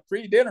 Remember, you got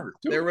free dinner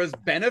too. There was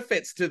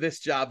benefits to this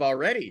job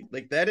already.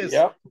 Like that is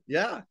that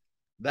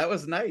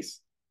was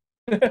nice.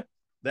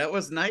 That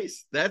was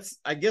nice.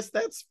 I guess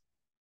that's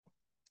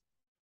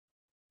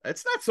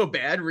not so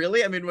bad,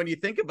 really. I mean, when you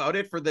think about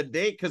it for the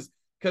day, because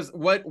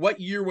what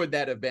year would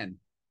that have been?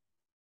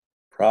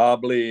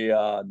 Probably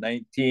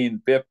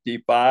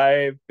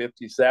 1955,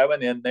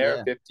 57 in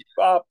there, 50,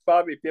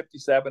 probably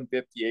 57,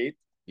 58.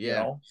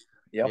 Yeah.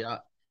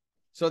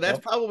 So that's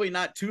probably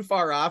not too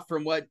far off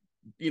from what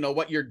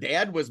your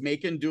dad was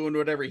making doing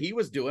whatever he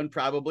was doing.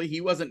 Probably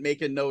he wasn't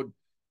making no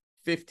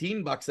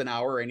 $15 an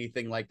hour or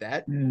anything like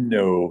that.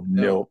 No.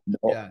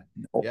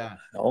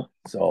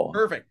 So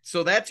perfect.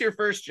 So that's your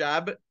first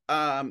job.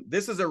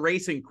 This is a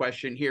racing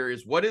question here.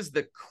 Is what is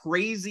the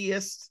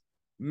craziest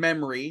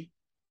memory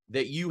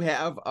that you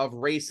have of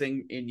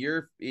racing in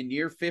your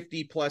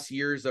 50 plus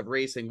years of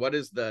racing? What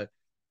is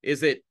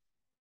it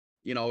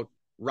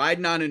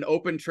riding on an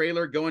open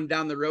trailer, going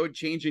down the road,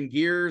 changing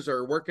gears,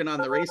 or working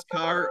on the race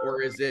car?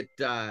 Or is it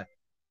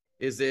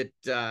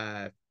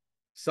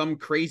some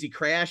crazy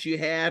crash you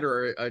had,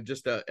 or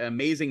just an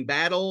amazing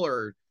battle,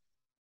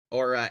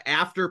 or an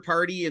after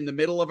party in the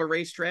middle of a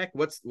racetrack?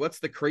 What's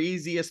the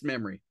craziest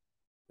memory?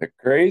 The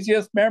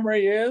craziest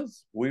memory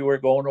is we were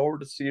going over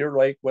to Cedar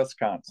Lake,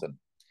 Wisconsin,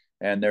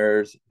 and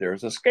there's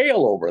a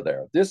scale over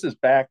there. This is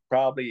back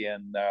probably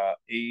in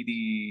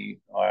 80,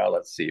 well,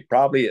 let's see,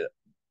 probably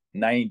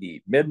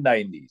 90, mid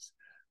 90s.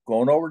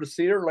 Going over to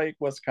Cedar Lake,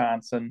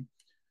 Wisconsin,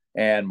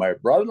 and my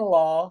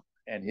brother-in-law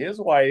and his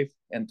wife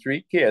and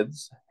three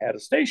kids had a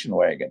station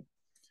wagon.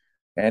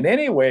 And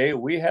anyway,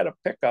 we had a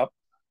pickup.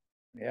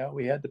 Yeah,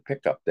 we had the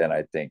pickup then,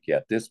 I think.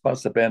 Yeah, this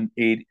must have been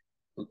 80,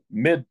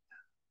 mid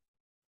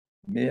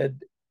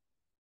mid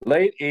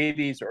late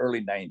 80s,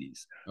 early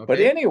 90s. Okay. But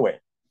anyway,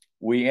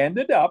 we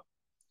ended up,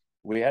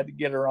 we had to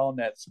get around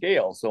that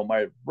scale. So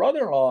my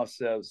brother-in-law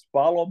says,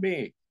 follow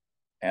me.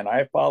 And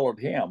I followed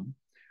him.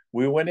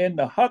 We went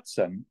into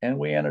Hudson and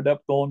we ended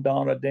up going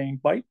down a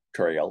dang bike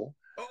trail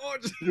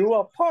through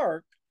a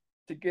park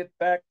to get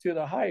back to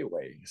the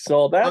highway.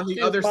 So that's on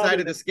the other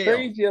side of the scale.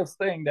 Craziest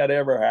thing that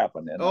ever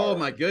happened. Oh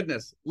my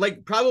goodness.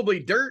 Like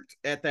probably dirt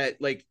at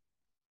that, like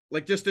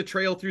just a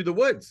trail through the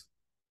woods.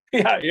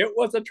 Yeah, it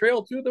was a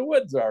trail through the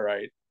woods. All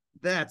right.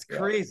 That's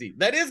crazy.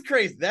 That is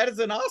crazy. That is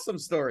an awesome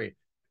story.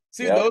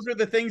 See, those are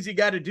the things you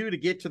got to do to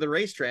get to the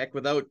racetrack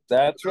without.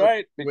 That's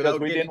right. Because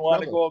we didn't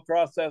want to go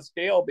across that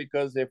scale,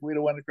 because if we'd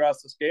have went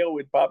across the scale,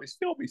 we'd probably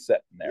still be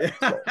sitting there.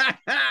 So.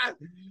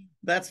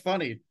 That's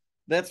funny.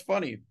 That's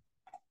funny.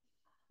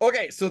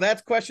 Okay. So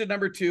that's question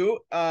number 2.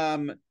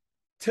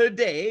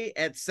 Today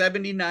at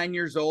 79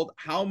 years old,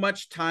 how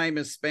much time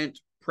is spent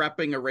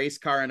prepping a race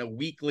car on a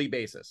weekly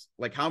basis?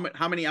 Like how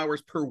many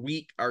hours per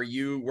week are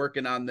you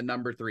working on the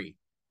number 3?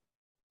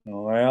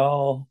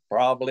 Well,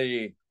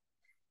 probably,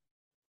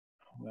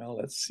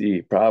 let's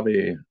see,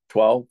 probably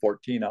 12,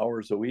 14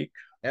 hours a week.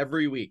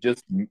 Every week.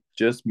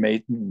 Just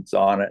maintenance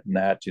on it and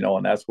that,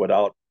 and that's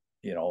without,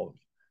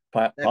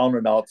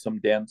 pounding out some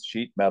dense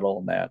sheet metal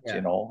and that,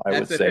 I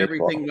would say. If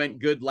everything went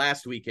good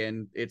last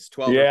weekend, it's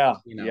 12 Yeah.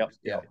 hours.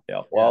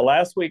 Yeah. Well,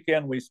 last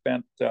weekend we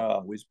spent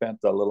a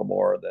little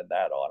more than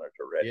that on it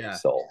already. Yeah.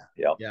 So,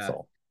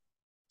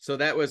 So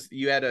that was,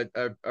 you had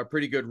a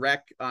pretty good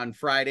wreck on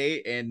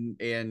Friday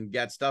and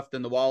got stuffed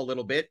in the wall a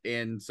little bit.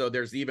 And so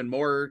there's even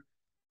more,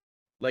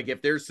 like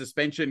if there's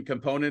suspension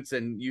components,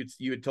 and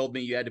you had told me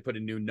you had to put a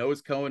new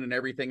nose cone and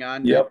everything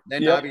on.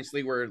 Then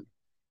obviously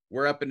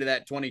we're up into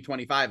that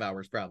 20-25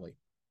 hours probably.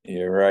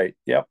 You're right.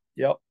 Yep.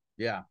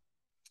 Yeah.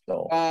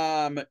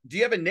 So do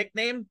you have a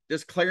nickname?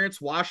 Does Clarence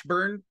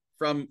Washburn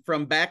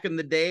from back in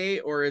the day,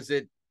 or is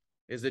it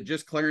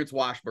just Clarence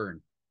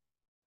Washburn?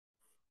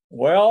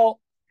 Well,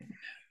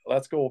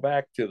 let's go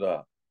back to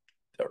the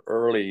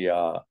early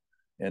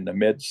in the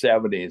mid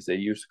 70s. They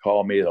used to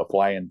call me the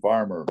Flying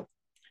Farmer.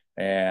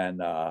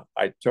 And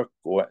I took,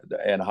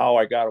 and how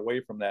I got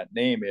away from that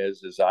name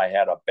is I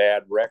had a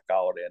bad wreck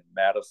out in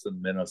Madison,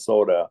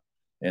 Minnesota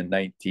in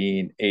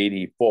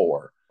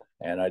 1984.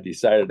 And I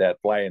decided that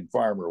Flying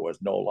Farmer was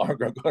no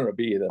longer going to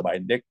be my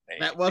nickname.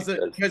 That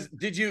wasn't because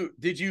did you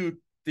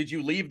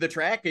leave the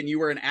track and you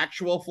were an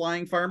actual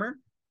flying farmer?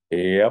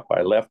 Yep.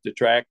 I left the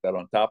track, got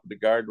on top of the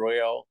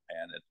guardrail,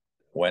 and it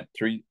went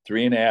three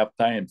and a half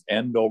times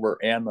end over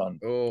end on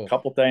a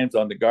couple times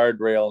on the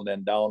guardrail and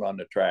then down on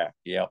the track.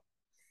 Yep.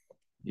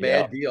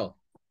 Bad deal.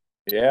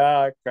 Yeah,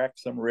 I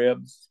cracked some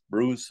ribs,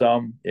 bruised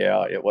some.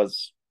 Yeah, that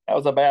was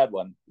a bad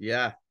one.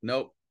 Yeah,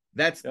 nope.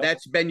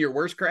 That's been your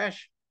worst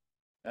crash?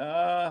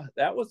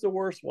 That was the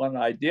worst one.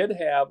 I did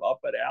have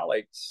up at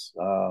Alex.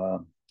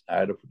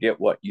 I forget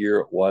what year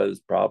it was,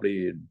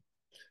 probably in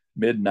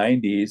mid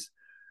 90s.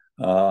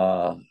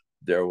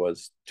 There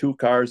was 2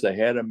 cars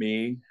ahead of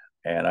me,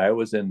 and I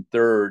was in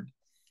third,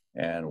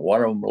 and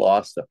one of them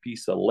lost a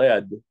piece of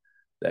lead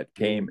that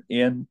came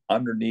in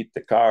underneath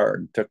the car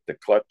and took the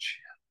clutch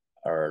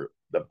or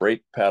the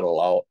brake pedal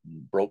out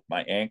and broke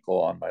my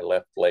ankle on my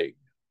left leg.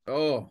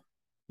 Oh,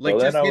 like so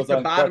just hit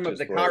the bottom of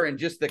the car and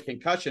just the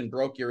concussion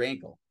broke your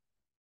ankle.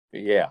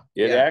 Yeah,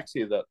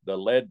 actually, the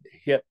lead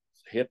hit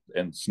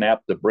and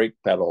snapped the brake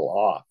pedal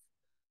off.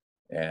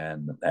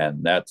 And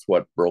that's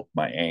what broke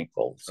my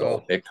ankle.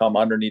 So it come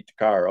underneath the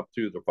car up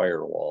through the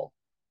firewall.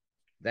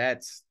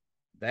 That's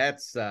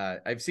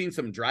I've seen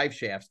some drive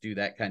shafts do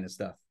that kind of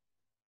stuff.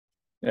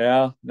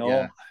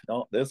 No.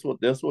 This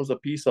was a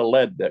piece of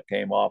lead that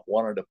came off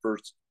one of the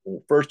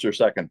first or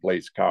second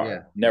place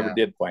car. Never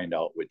did find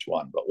out which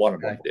one, but one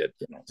of them did.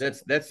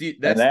 That's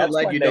the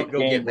lead you don't go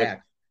get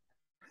back.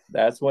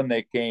 That's when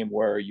they came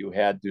where you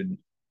had to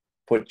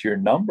put your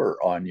number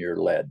on your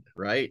lead.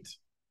 Right.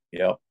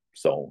 Yep.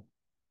 So.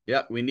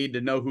 Yep. We need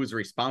to know who's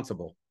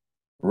responsible.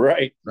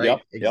 Right.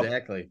 Yep.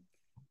 Exactly.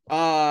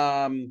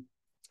 Yep.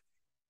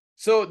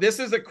 So this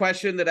is a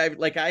question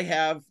that I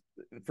have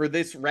for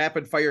this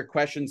rapid fire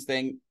questions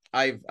thing.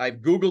 I've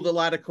Googled a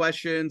lot of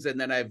questions, and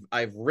then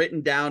I've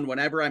written down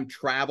whenever I'm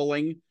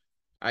traveling.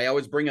 I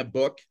always bring a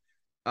book,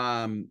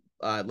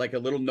 like a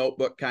little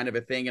notebook kind of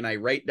a thing, and I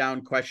write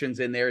down questions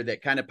in there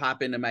that kind of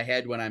pop into my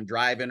head when I'm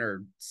driving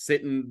or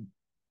sitting,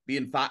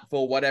 being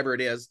thoughtful, whatever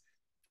it is.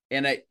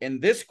 And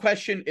this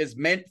question is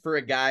meant for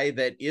a guy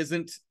that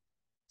isn't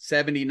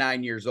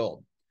 79 years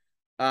old.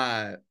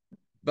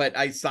 But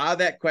I saw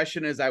that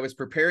question as I was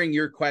preparing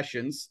your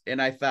questions,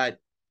 and I thought,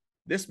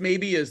 This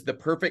maybe is the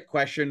perfect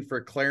question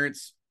for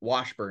Clarence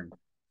Washburn.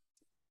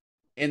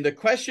 And the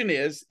question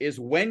is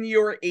when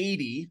you're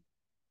 80,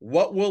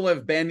 what will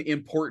have been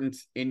important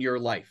in your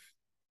life?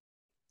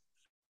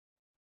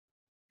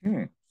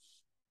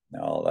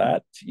 Now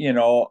that,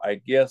 I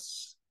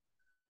guess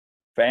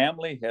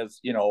family has,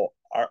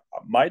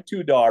 my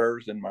two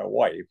daughters and my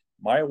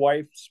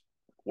wife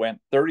went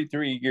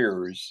 33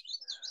 years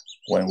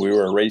when we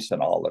were racing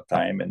all the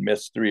time and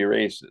missed 3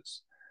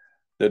 races.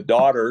 The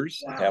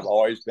daughters have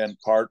always been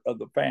part of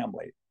the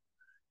family,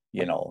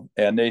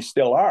 and they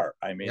still are.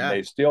 I mean,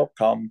 they still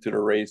come to the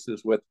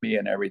races with me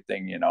and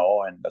everything, and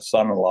the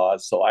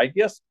son-in-laws. So I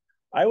guess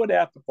I would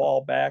have to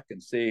fall back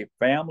and say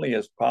family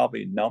is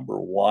probably number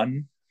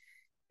one.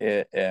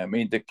 I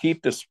mean,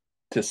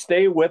 to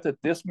stay with it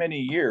this many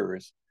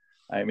years,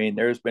 I mean,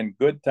 there's been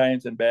good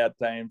times and bad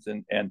times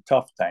and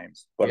tough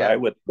times, but I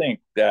would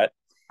think that,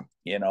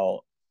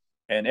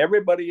 and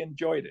everybody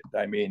enjoyed it.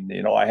 I mean,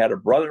 I had a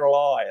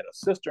brother-in-law, I had a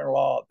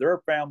sister-in-law, their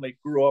family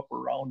grew up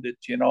around it,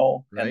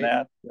 and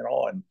that,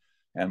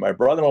 and my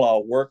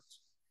brother-in-law worked.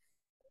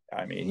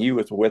 I mean, he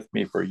was with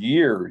me for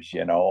years,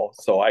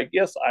 so I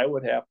guess I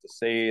would have to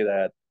say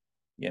that,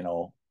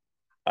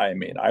 I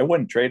mean, I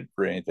wouldn't trade it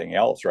for anything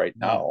else right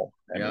now.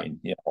 I mean,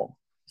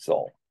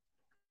 so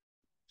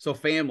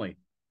family,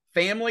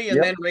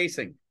 and then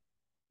racing.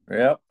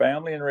 Yep.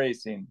 Family and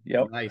racing.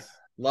 Yep. Nice.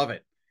 Love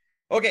it.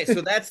 Okay.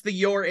 So that's the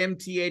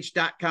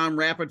yourmth.com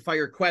rapid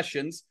fire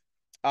questions.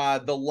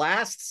 The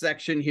last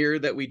section here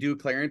that we do,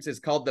 Clarence, is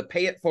called the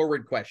pay it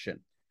forward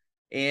question.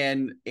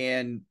 And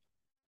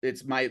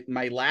it's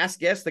my last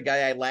guest, the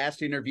guy I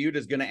last interviewed,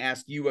 is going to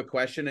ask you a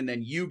question, and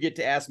then you get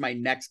to ask my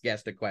next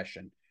guest a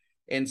question.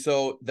 And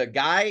so the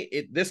guy,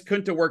 this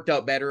couldn't have worked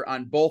out better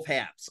on both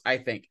halves, I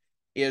think,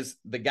 is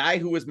the guy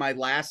who was my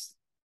last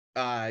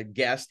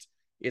guest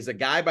is a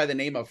guy by the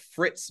name of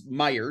Fritz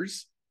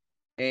Myers.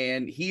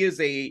 And he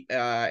is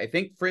I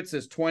think Fritz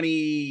is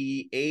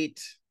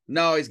 28.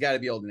 No, he's got to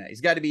be older than that.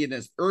 He's got to be in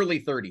his early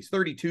 30s,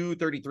 32,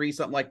 33,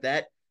 something like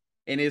that.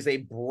 And is a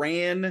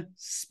brand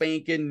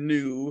spanking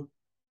new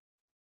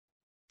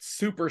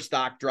super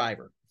stock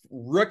driver.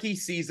 Rookie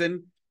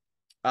season.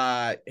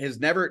 Has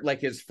never, like,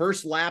 his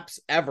first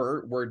laps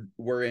ever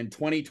were in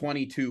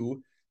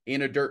 2022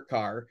 in a dirt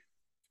car.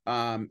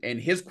 And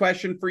his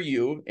question for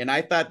you, and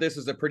I thought this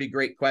is a pretty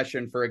great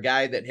question for a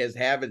guy that has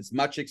had as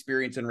much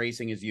experience in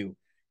racing as you,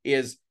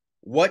 is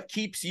what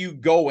keeps you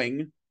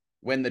going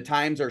when the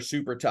times are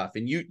super tough?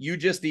 And you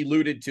just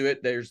alluded to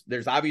it.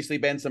 There's obviously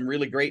been some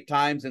really great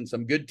times and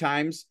some good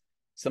times,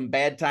 some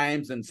bad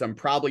times, and some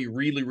probably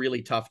really,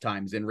 really tough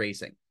times in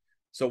racing.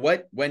 So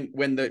when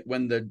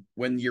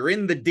you're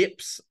in the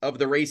dips of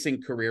the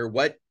racing career,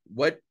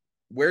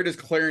 where does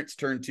Clarence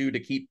turn to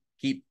keep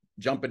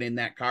jumping in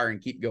that car and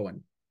keep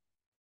going?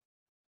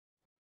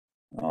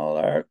 Well,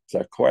 that's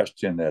a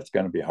question that's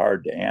going to be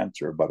hard to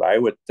answer, but I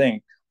would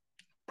think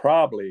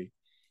probably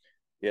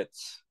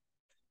it's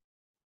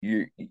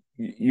you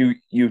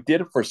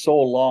did it for so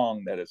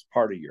long that it's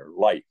part of your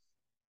life.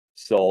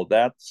 So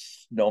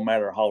that's, no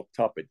matter how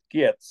tough it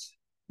gets,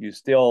 you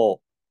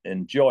still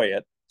enjoy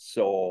it.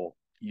 So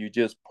you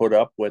just put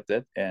up with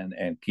it and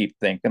keep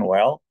thinking,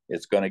 well,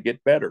 it's going to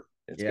get better.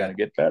 It's going to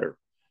get better.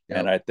 Yep.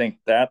 And I think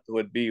that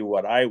would be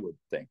what I would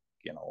think.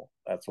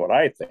 That's what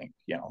I think.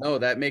 No,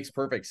 that makes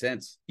perfect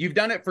sense. You've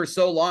done it for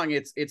so long.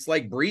 It's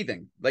like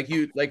breathing. What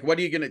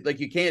are you going to,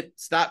 you can't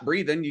stop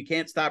breathing. You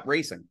can't stop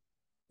racing.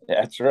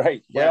 That's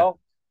right. Yeah. Well,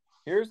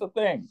 here's the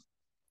thing.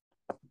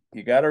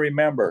 You got to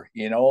remember,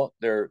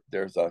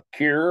 there's a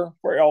cure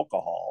for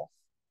alcohol.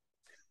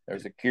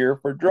 There's a cure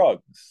for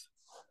drugs.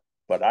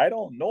 But I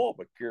don't know of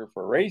a cure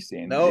for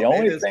racing. No, the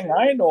only thing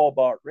I know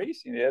about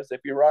racing is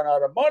if you run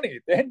out of money,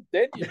 then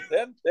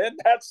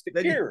that's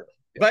the cure.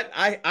 But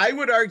I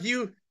would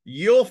argue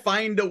you'll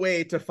find a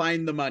way to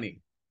find the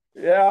money.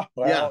 Yeah.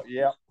 Well,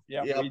 yep.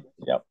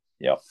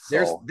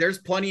 There's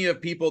plenty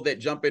of people that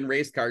jump in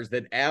race cars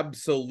that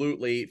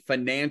absolutely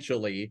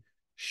financially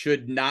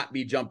should not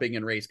be jumping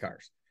in race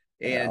cars.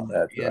 And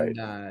that's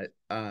right.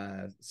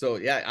 So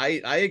yeah,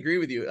 I agree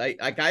with you.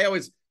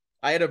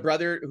 I had a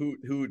brother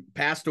who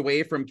passed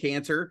away from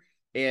cancer,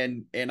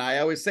 and I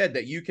always said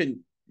that you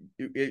can,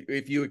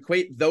 if you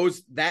equate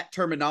that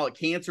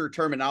terminology, cancer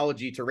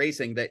terminology, to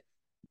racing, that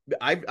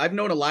I've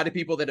known a lot of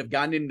people that have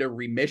gotten into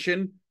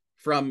remission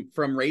from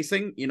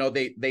racing.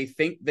 They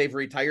think they've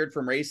retired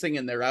from racing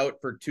and they're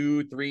out for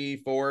 2, 3,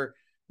 4,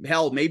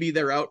 hell, maybe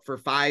they're out for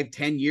 5,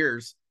 10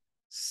 years.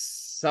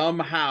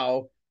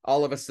 Somehow,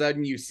 all of a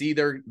sudden, you see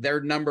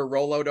their number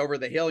roll out over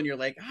the hill, and you're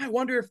like, I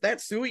wonder if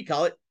that's Suey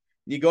call it.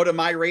 You go to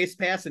My Race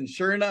Pass, and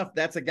sure enough,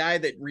 that's a guy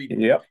that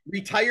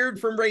retired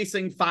from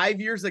racing 5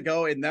 years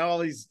ago, and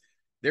now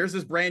there's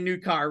this brand new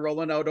car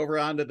rolling out over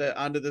onto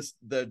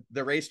the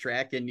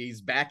racetrack, and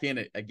he's back in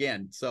it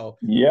again. So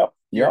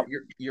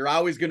you're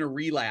always going to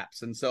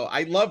relapse, and so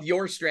I love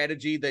your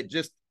strategy that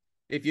just,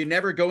 if you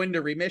never go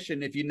into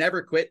remission, if you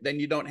never quit, then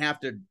you don't have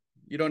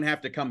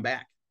to come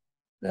back.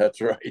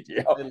 That's right.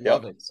 Yeah,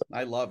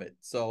 I love it.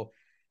 So,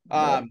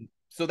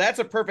 so that's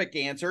a perfect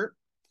answer.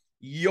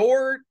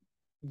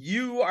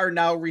 you are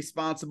now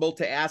responsible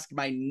to ask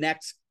my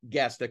next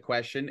guest a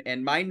question,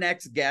 and my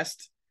next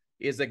guest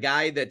is a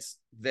guy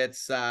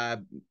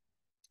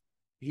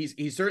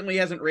he certainly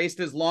hasn't raced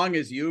as long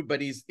as you,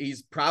 but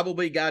he's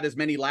probably got as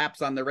many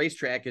laps on the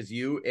racetrack as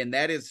you, and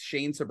that is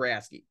Shane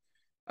Sabraski.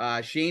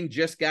 Shane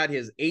just got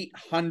his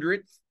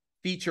 800th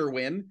feature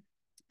win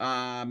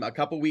a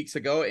couple weeks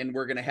ago, and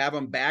we're going to have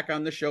him back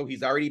on the show.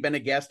 He's already been a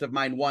guest of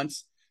mine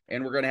once,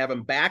 and we're going to have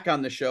him back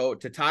on the show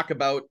to talk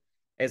about,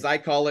 as I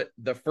call it,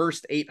 the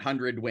first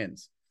 800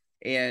 wins.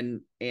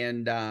 And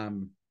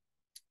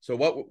so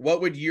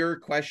what would your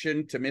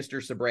question to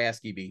Mr.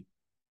 Sabraski be?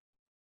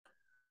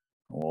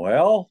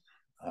 Well,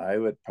 I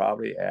would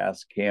probably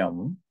ask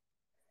him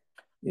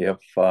if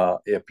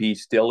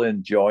he's still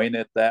enjoying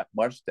it that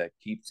much that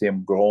keeps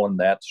him growing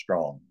that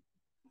strong.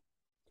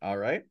 All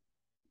right.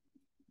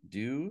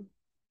 Do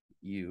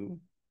you?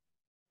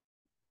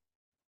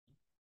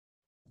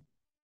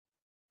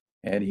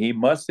 And he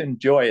must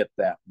enjoy it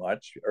that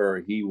much,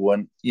 or he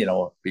wouldn't,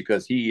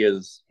 because he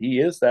is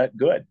that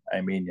good.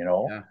 I mean,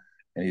 Yeah.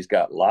 And he's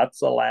got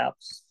lots of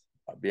laps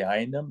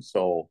behind him,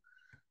 so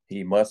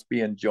he must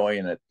be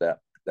enjoying it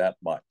that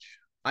much.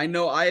 I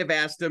know I have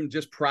asked him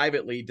just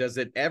privately, does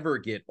it ever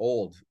get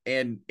old?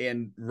 And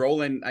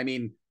rolling, I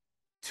mean,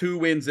 2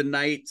 wins a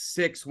night,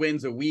 6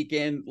 wins a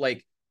weekend,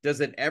 like,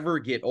 does it ever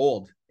get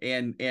old?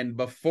 And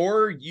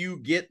before you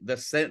get the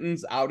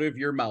sentence out of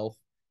your mouth,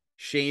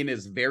 Shane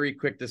is very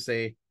quick to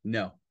say,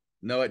 no,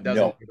 it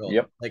doesn't get old.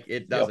 Yep. Like,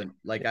 it doesn't.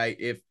 Yep.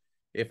 Like,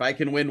 if I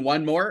can win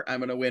one more,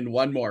 I'm going to win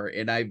one more.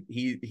 And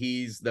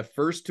he's the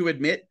first to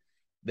admit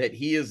that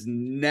he is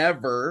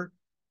never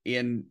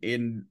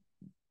in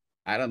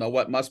I don't know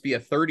what must be a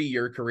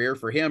 30-year career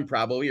for him,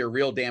 probably, or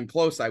real damn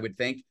close, I would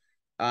think.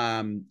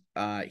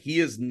 He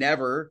has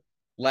never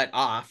let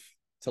off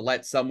to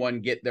let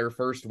someone get their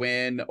first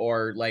win,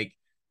 or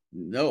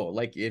no,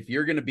 if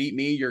you're going to beat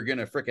me, you're going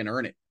to freaking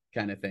earn it,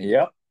 kind of thing.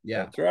 Yep.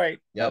 Yeah. That's right.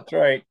 Yep. That's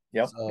right.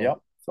 Yep.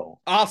 So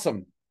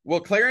awesome. Well,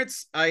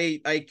 Clarence,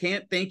 I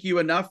can't thank you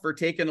enough for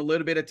taking a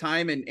little bit of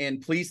time,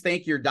 and please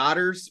thank your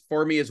daughters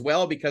for me as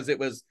well, because it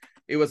was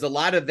a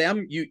lot of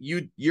them.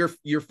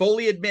 You're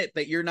fully admit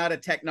that you're not a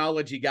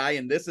technology guy,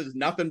 and this is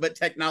nothing but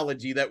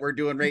technology that we're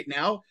doing right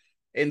now.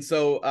 And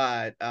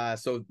so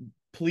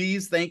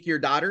please thank your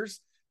daughters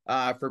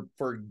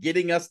for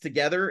getting us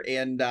together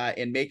and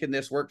making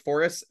this work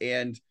for us.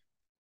 And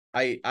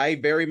I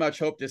very much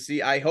hope to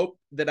see. I hope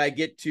that I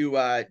get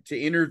to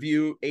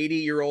interview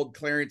 80-year-old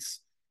Clarence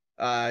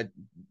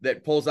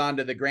that pulls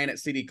onto the Granite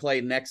City Clay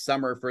next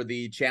summer for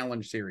the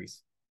Challenge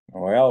Series.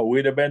 Well,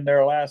 we'd have been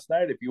there last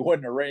night if you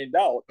wouldn't have rained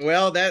out.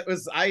 Well,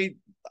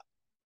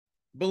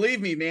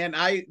 believe me, man,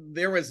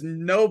 there was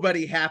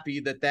nobody happy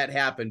that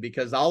happened,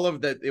 because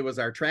it was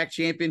our track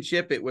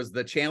championship. It was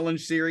the Challenge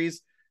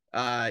Series.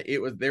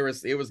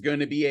 It was going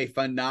to be a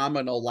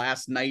phenomenal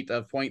last night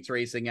of points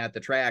racing at the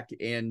track,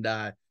 and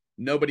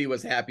nobody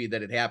was happy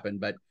that it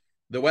happened. But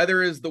the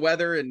weather is the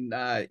weather,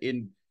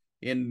 and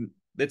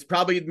that's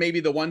probably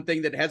maybe the one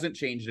thing that hasn't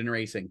changed in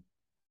racing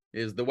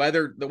is the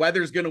weather. The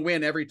weather's going to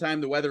win every time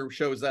the weather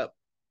shows up.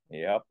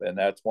 Yep, and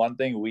that's one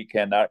thing we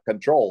cannot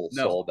control.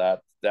 No. So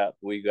that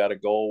we got to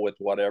go with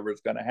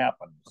whatever's going to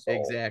happen. So,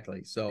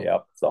 exactly. So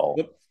yep. So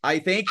I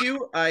thank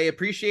you. I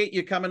appreciate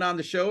you coming on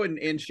the show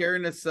and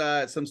sharing us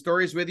some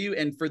stories with you.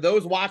 And for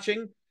those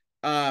watching,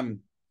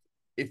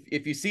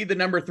 if you see the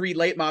number 3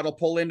 late model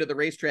pull into the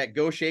racetrack,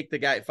 go shake the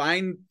guy.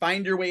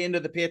 Find your way into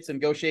the pits and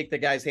go shake the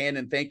guy's hand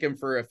and thank him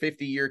for a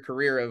 50-year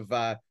career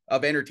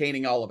of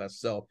entertaining all of us.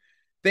 So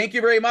thank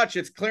you very much.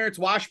 It's Clarence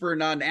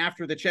Washburn on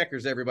After the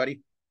Checkers,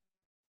 everybody.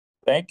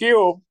 Thank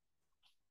you.